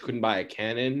period, that you couldn't buy a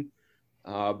cannon.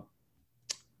 All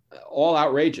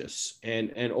outrageous,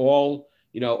 and all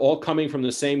coming from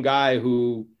the same guy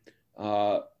who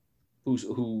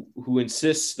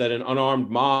insists that an unarmed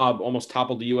mob almost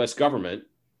toppled the U.S. government,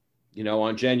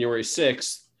 on January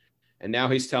 6th, and now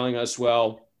he's telling us,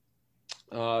 well,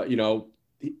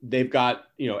 they've got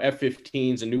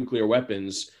F-15s and nuclear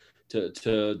weapons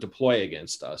to deploy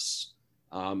against us.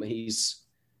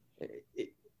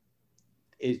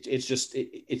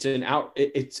 It's an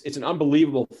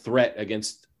unbelievable threat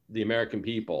against the American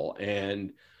people.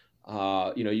 And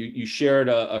you shared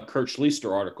a Kurt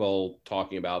Schlichter article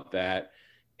talking about that,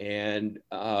 and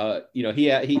he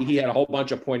had a whole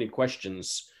bunch of pointed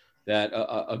questions that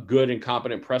a good and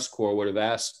competent press corps would have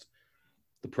asked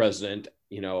the president,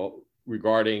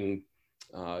 regarding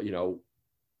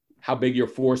how big your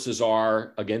forces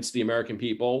are against the American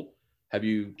people. Have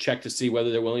you checked to see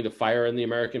whether they're willing to fire on the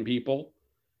American people?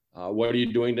 What are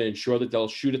you doing to ensure that they'll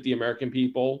shoot at the American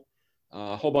people?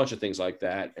 A whole bunch of things like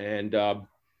that. And, I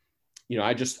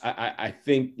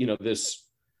think,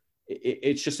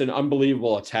 it's just an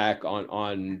unbelievable attack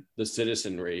on the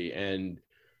citizenry. And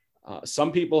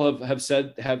some people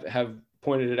have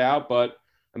pointed it out, but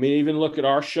I mean, even look at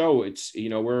our show. It's,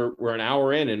 we're an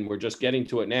hour in and we're just getting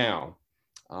to it now.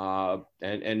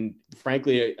 And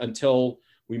frankly, until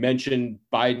we mentioned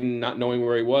Biden not knowing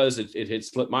where he was, it had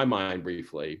slipped my mind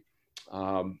briefly.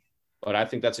 But I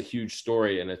think that's a huge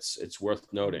story, and it's worth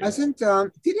noting.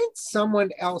 Didn't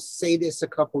someone else say this a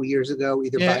couple years ago?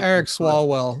 Either Biden Eric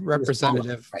Swalwell,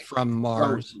 representative from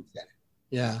Mars.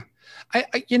 Yeah,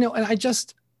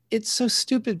 it's so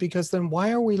stupid, because then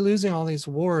why are we losing all these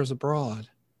wars abroad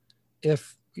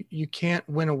if you can't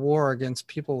win a war against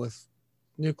people with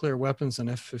nuclear weapons and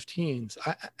F-15s?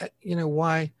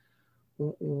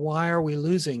 Why are we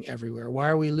losing everywhere? Why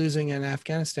are we losing in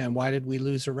Afghanistan? Why did we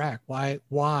lose Iraq? Why?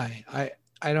 I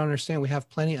don't understand. We have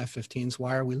plenty of F-15s.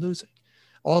 Why are we losing?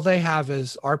 All they have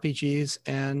is RPGs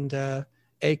and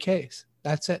AKs.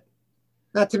 That's it.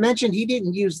 Not to mention, he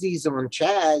didn't use these on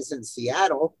Chaz in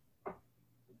Seattle.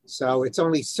 So it's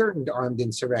only certain armed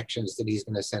insurrections that he's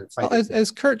going to send fighters. Well,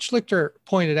 as Kurt Schlichter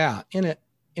pointed out, in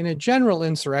a general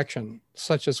insurrection,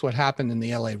 such as what happened in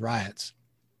the LA riots,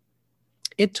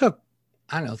 it took,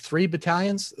 3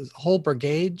 battalions, a whole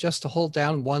brigade, just to hold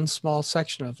down one small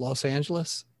section of Los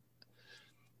Angeles.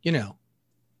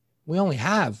 We only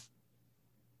have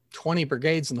 20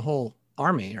 brigades in the whole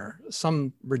army, or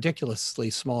some ridiculously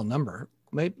small number.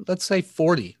 Maybe, let's say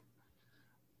 40.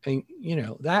 And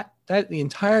that the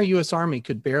entire U.S. Army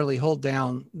could barely hold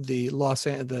down the Los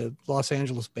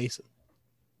Angeles basin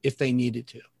if they needed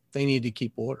to. They needed to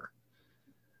keep order.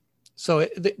 So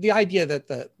the idea that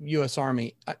the U.S.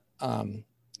 Army,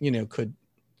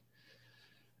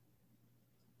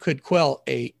 could quell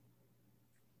a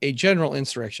general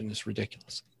insurrection is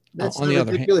ridiculous. That's not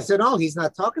ridiculous at all. He's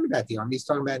not talking about the army. He's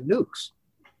talking about nukes.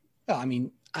 No, I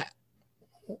mean,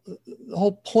 the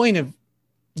whole point of,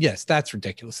 yes, that's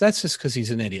ridiculous. That's just because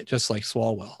he's an idiot, just like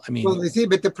Swalwell. I mean, well, see,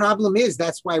 but the problem is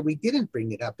that's why we didn't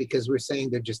bring it up, because we're saying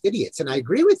they're just idiots. And I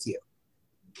agree with you.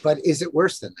 But is it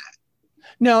worse than that?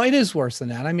 no, it is worse than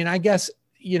that. I mean, I guess,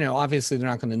 obviously they're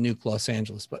not going to nuke Los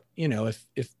Angeles, but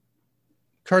if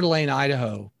Coeur d'Alene,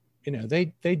 Idaho,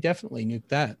 they definitely nuke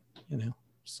that,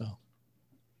 so.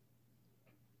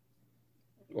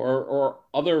 Or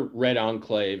other red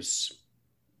enclaves.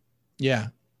 Yeah,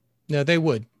 no, they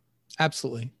would.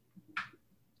 Absolutely.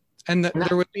 And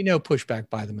there would be no pushback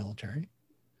by the military.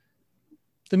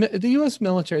 The U.S.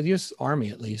 military, the U.S. Army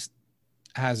at least,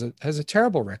 has a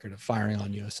terrible record of firing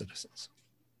on U.S. citizens.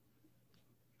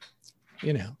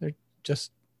 They're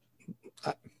just...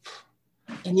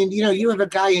 And then, you have a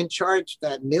guy in charge,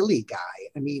 that Milley guy.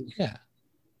 I mean, yeah.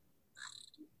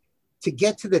 To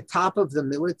get to the top of the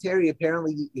military,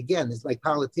 apparently, again, it's like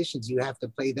politicians, you have to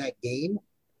play that game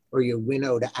or you're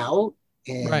winnowed out.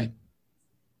 And right.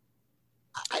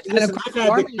 Listen, I've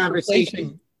had the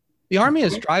conversation. The Army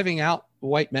is driving out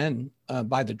white men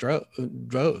by the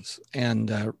droves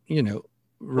and,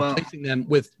 replacing them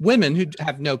with women who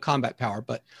have no combat power,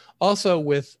 but also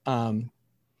with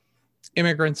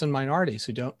immigrants and minorities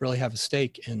who don't really have a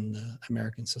stake in the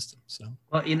American system. So,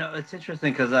 well, it's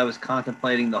interesting because I was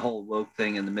contemplating the whole woke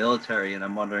thing in the military, and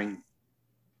I'm wondering,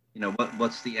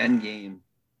 what's the end game?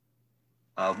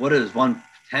 What is one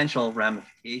potential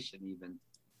ramification even?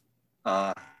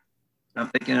 I'm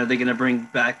thinking, are they going to bring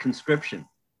back conscription?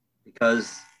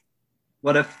 Because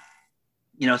what if,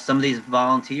 some of these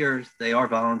volunteers, they are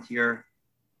volunteer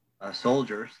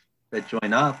soldiers that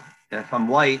join up. If I'm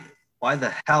white, why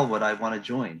the hell would I want to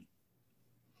join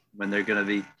when they're going to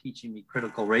be teaching me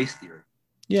critical race theory?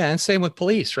 Yeah, and same with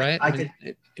police, right? I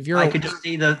could just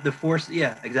see the force.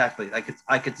 Yeah, exactly.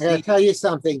 I could see. I'll tell you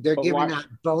something. They're giving out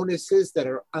bonuses that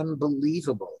are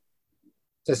unbelievable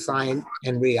to sign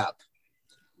and re-up.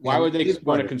 Why would they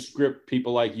want to conscript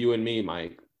people like you and me,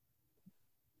 Mike?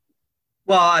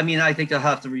 Well, I mean, I think they'll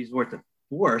have to resort to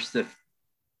force if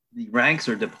the ranks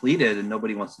are depleted and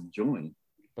nobody wants to join.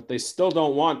 But they still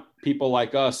don't want people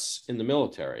like us in the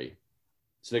military.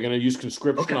 So they're going to use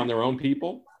conscription on their own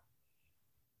people?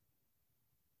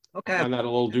 Okay. I find that a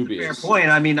little dubious. Fair point.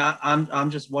 I mean, I'm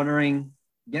just wondering,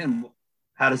 again,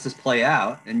 how does this play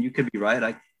out? And you could be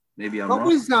right. Maybe I'm wrong. What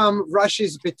was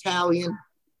Rush's battalion?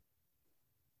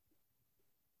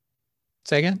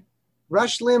 Say again?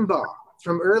 Rush Limbaugh,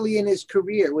 from early in his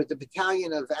career with the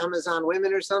battalion of Amazon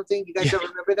women or something. You guys don't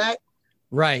remember that?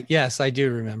 Right. Yes, I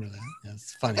do remember that.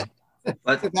 It's funny.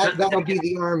 But that'll be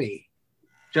the Army.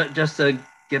 Just to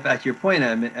get back to your point,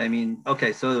 I mean,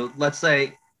 okay, so let's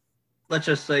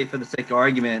just say for the sake of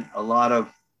argument, a lot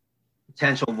of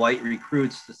potential white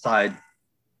recruits decide,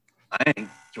 I ain't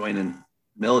joining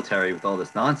military with all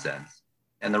this nonsense,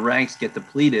 and the ranks get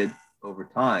depleted over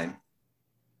time.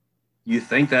 You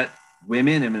think that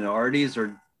women and minorities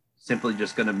are simply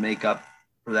just going to make up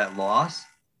for that loss?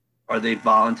 Are they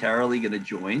voluntarily going to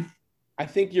join? I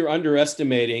think you're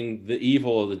underestimating the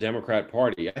evil of the Democrat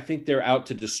Party. I think they're out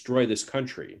to destroy this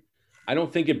country. I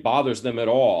don't think it bothers them at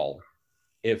all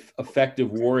if effective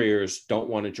warriors don't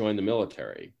want to join the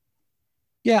military.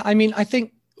 Yeah, I mean, I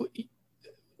think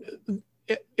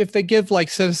if they give like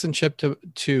citizenship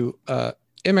to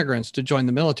immigrants to join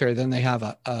the military, then they have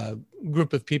a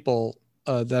group of people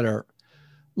that are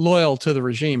loyal to the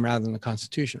regime rather than the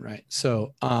Constitution, right?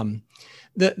 So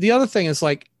the other thing is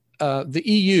like the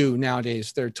EU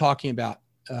nowadays, they're talking about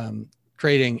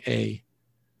creating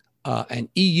an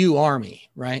EU army,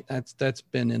 right? That's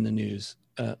been in the news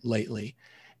lately.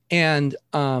 And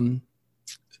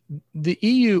the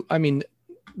EU, I mean,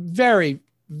 very,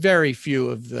 very few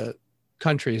of the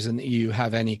countries in the EU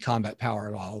have any combat power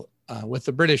at all. With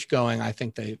the British going, I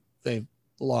think they've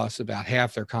lost about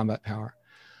half their combat power.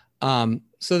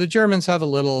 So the Germans have a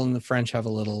little and the French have a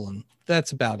little, and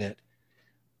that's about it.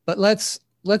 But let's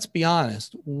be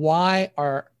honest. Why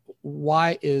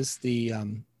is the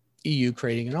EU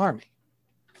creating an army?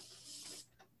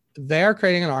 They're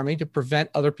creating an army to prevent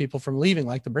other people from leaving,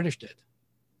 like the British did.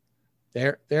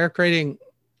 They're creating,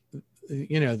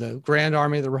 the Grand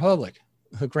Army of the Republic,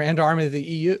 the Grand Army of the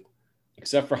EU.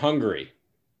 Except for Hungary.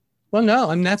 Well, no,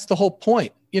 I mean, that's the whole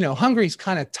point. Hungary's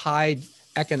kind of tied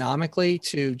economically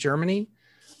to Germany.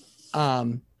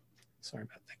 Sorry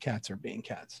about that. Cats are being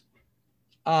cats.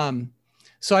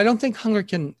 So I don't think Hungary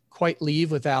can quite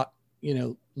leave without,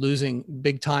 losing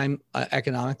big time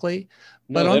economically.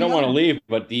 No, but they don't want to leave,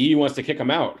 but the EU wants to kick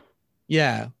them out.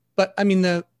 Yeah. But I mean,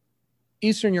 the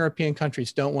Eastern European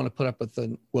countries don't want to put up with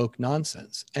the woke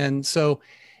nonsense. And so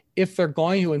if they're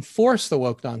going to enforce the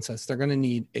woke nonsense, they're going to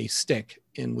need a stick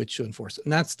in which to enforce it.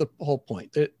 And that's the whole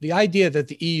point. The idea that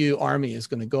the EU army is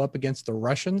going to go up against the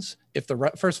Russians,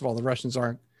 first of all, the Russians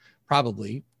aren't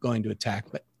probably going to attack,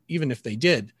 but even if they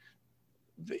did,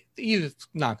 the EU is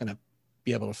not going to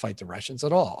be able to fight the Russians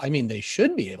at all. I mean, they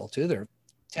should be able to. They're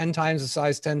 10 times the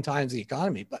size, 10 times the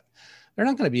economy, but they're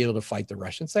not going to be able to fight the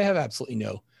Russians. They have absolutely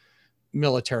no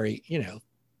military,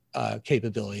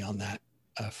 capability on that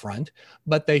front,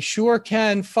 but they sure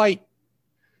can fight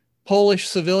Polish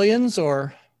civilians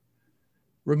or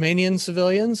Romanian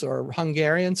civilians or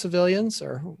Hungarian civilians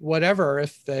or whatever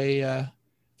if they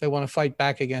want to fight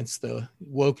back against the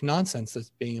woke nonsense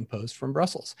that's being imposed from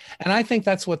Brussels. And I think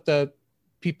that's what the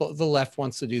left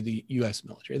wants to do, the U.S.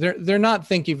 military. They're not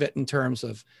thinking of it in terms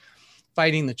of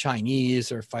fighting the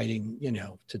Chinese or fighting,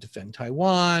 to defend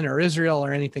Taiwan or Israel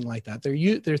or anything like that.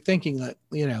 They're thinking that,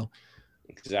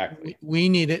 exactly, we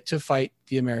need it to fight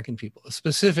the American people,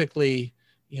 specifically,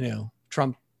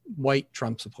 white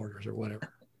Trump supporters or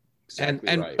whatever.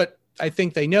 Exactly right. But I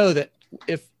think they know that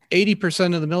if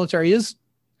 80% of the military is,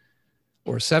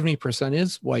 or 70%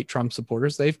 is white Trump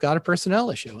supporters, they've got a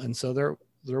personnel issue. And so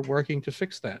they're working to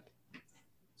fix that.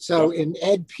 So in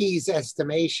Ed P's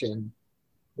estimation,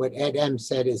 what Ed M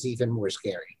said is even more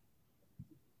scary.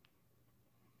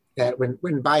 That when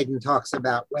Biden talks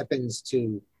about weapons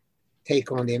to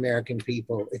take on the American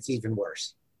people, it's even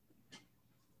worse.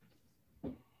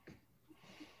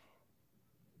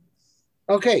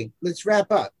 Okay, let's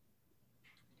wrap up.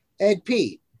 Ed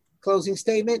P, closing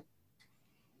statement?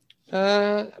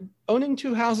 Owning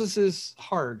two houses is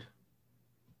hard.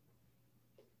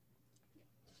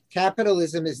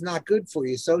 Capitalism is not good for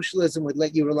you. Socialism would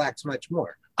let you relax much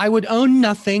more. I would own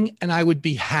nothing and I would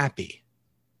be happy.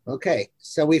 Okay,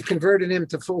 so we've converted him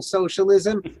to full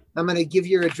socialism. I'm going to give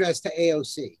your address to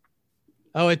AOC.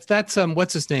 Oh, that's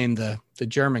what's his name? The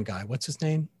German guy. What's his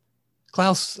name?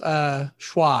 Klaus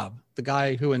Schwab, the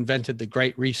guy who invented the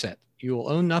Great Reset. You will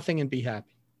own nothing and be happy.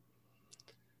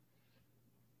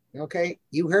 Okay,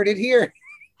 you heard it here.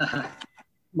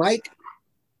 Mike?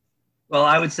 Well,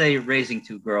 I would say raising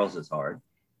two girls is hard.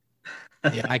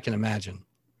 Yeah, I can imagine.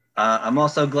 I'm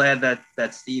also glad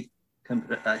that Steve, I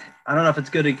don't know if it's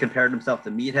good he compared himself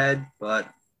to Meathead, but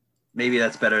maybe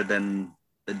that's better than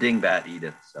the dingbat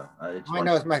Edith. So I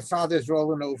know my father's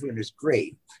rolling over in his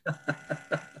grave.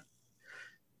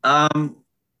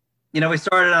 We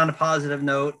started on a positive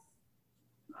note.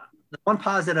 The one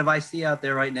positive I see out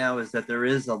there right now is that there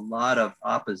is a lot of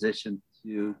opposition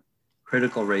to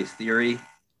critical race theory.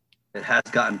 It has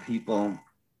gotten people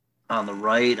on the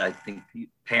right, I think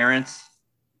parents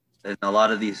and a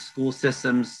lot of these school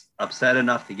systems upset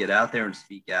enough to get out there and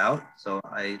speak out. So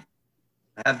I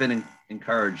have been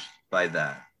encouraged by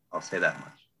that. I'll say that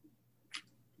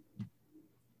much.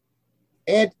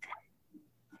 Ed?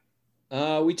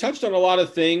 We touched on a lot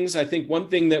of things. I think one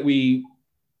thing that we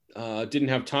didn't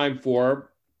have time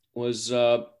for was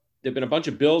there have been a bunch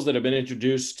of bills that have been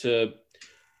introduced to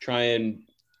try and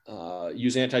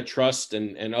use antitrust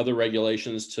and other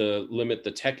regulations to limit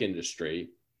the tech industry.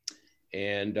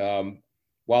 And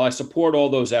while I support all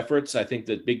those efforts, I think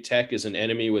that big tech is an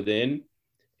enemy within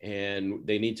and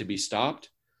they need to be stopped.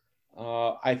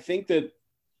 I think that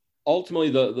ultimately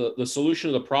the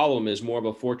solution to the problem is more of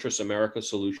a Fortress America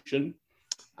solution.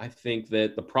 I think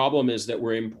that the problem is that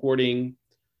we're importing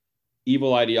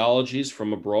evil ideologies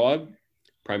from abroad,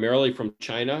 primarily from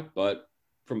China, but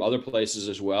from other places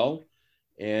as well.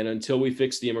 And until we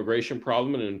fix the immigration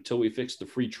problem and until we fix the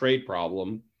free trade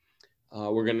problem,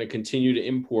 we're going to continue to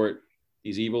import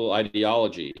these evil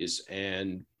ideologies.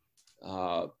 And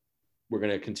we're going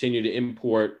to continue to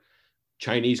import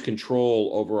Chinese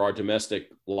control over our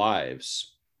domestic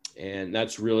lives. And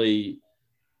that's really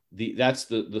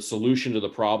the solution to the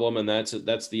problem. And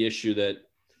that's the issue that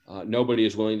nobody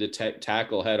is willing to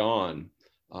tackle head on.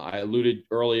 I alluded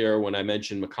earlier when I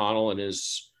mentioned McConnell and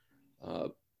his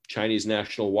Chinese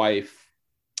national wife,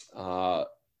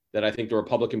 that I think the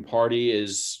Republican Party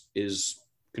is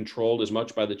controlled as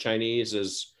much by the Chinese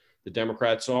as the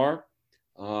Democrats are.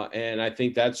 And I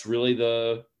think that's really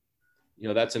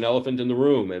that's an elephant in the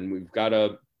room. And we've got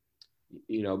to,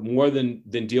 more than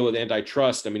deal with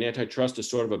antitrust. I mean, antitrust is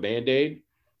sort of a Band-Aid.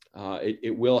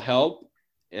 It will help,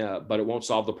 but it won't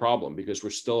solve the problem because we're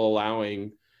still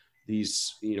allowing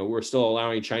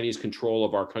Chinese control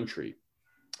of our country.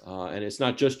 And it's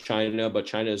not just China, but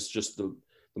China is just the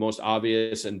most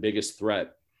obvious and biggest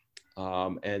threat.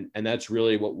 And that's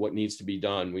really what needs to be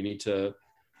done. We need to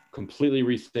completely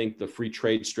rethink the free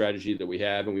trade strategy that we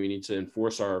have, and we need to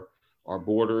enforce our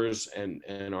borders and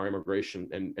our immigration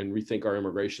and rethink our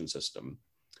immigration system.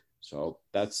 So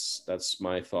that's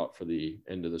my thought for the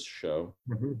end of this show.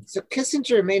 Mm-hmm. So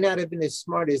Kissinger may not have been as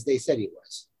smart as they said he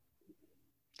was.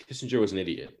 Kissinger was an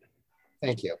idiot.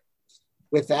 Thank you.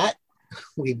 With that,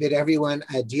 we bid everyone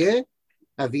adieu.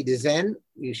 Auf Wiedersehen.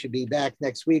 We should be back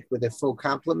next week with a full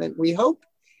complement, we hope.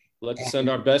 Let's send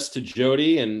our best to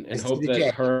Jody and hope that Jay.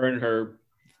 her and her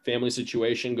family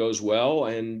situation goes well.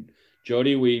 And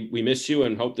Jody, we miss you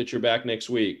and hope that you're back next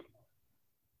week.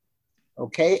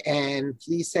 Okay, and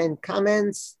please send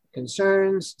comments,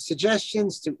 concerns,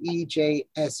 suggestions to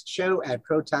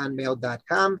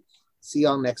ejsshow@protonmail.com. See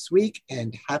y'all next week,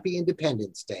 and happy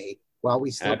Independence Day while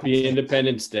we still Happy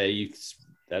Independence Day.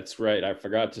 That's right. I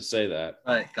forgot to say that.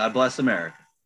 All right. God bless America.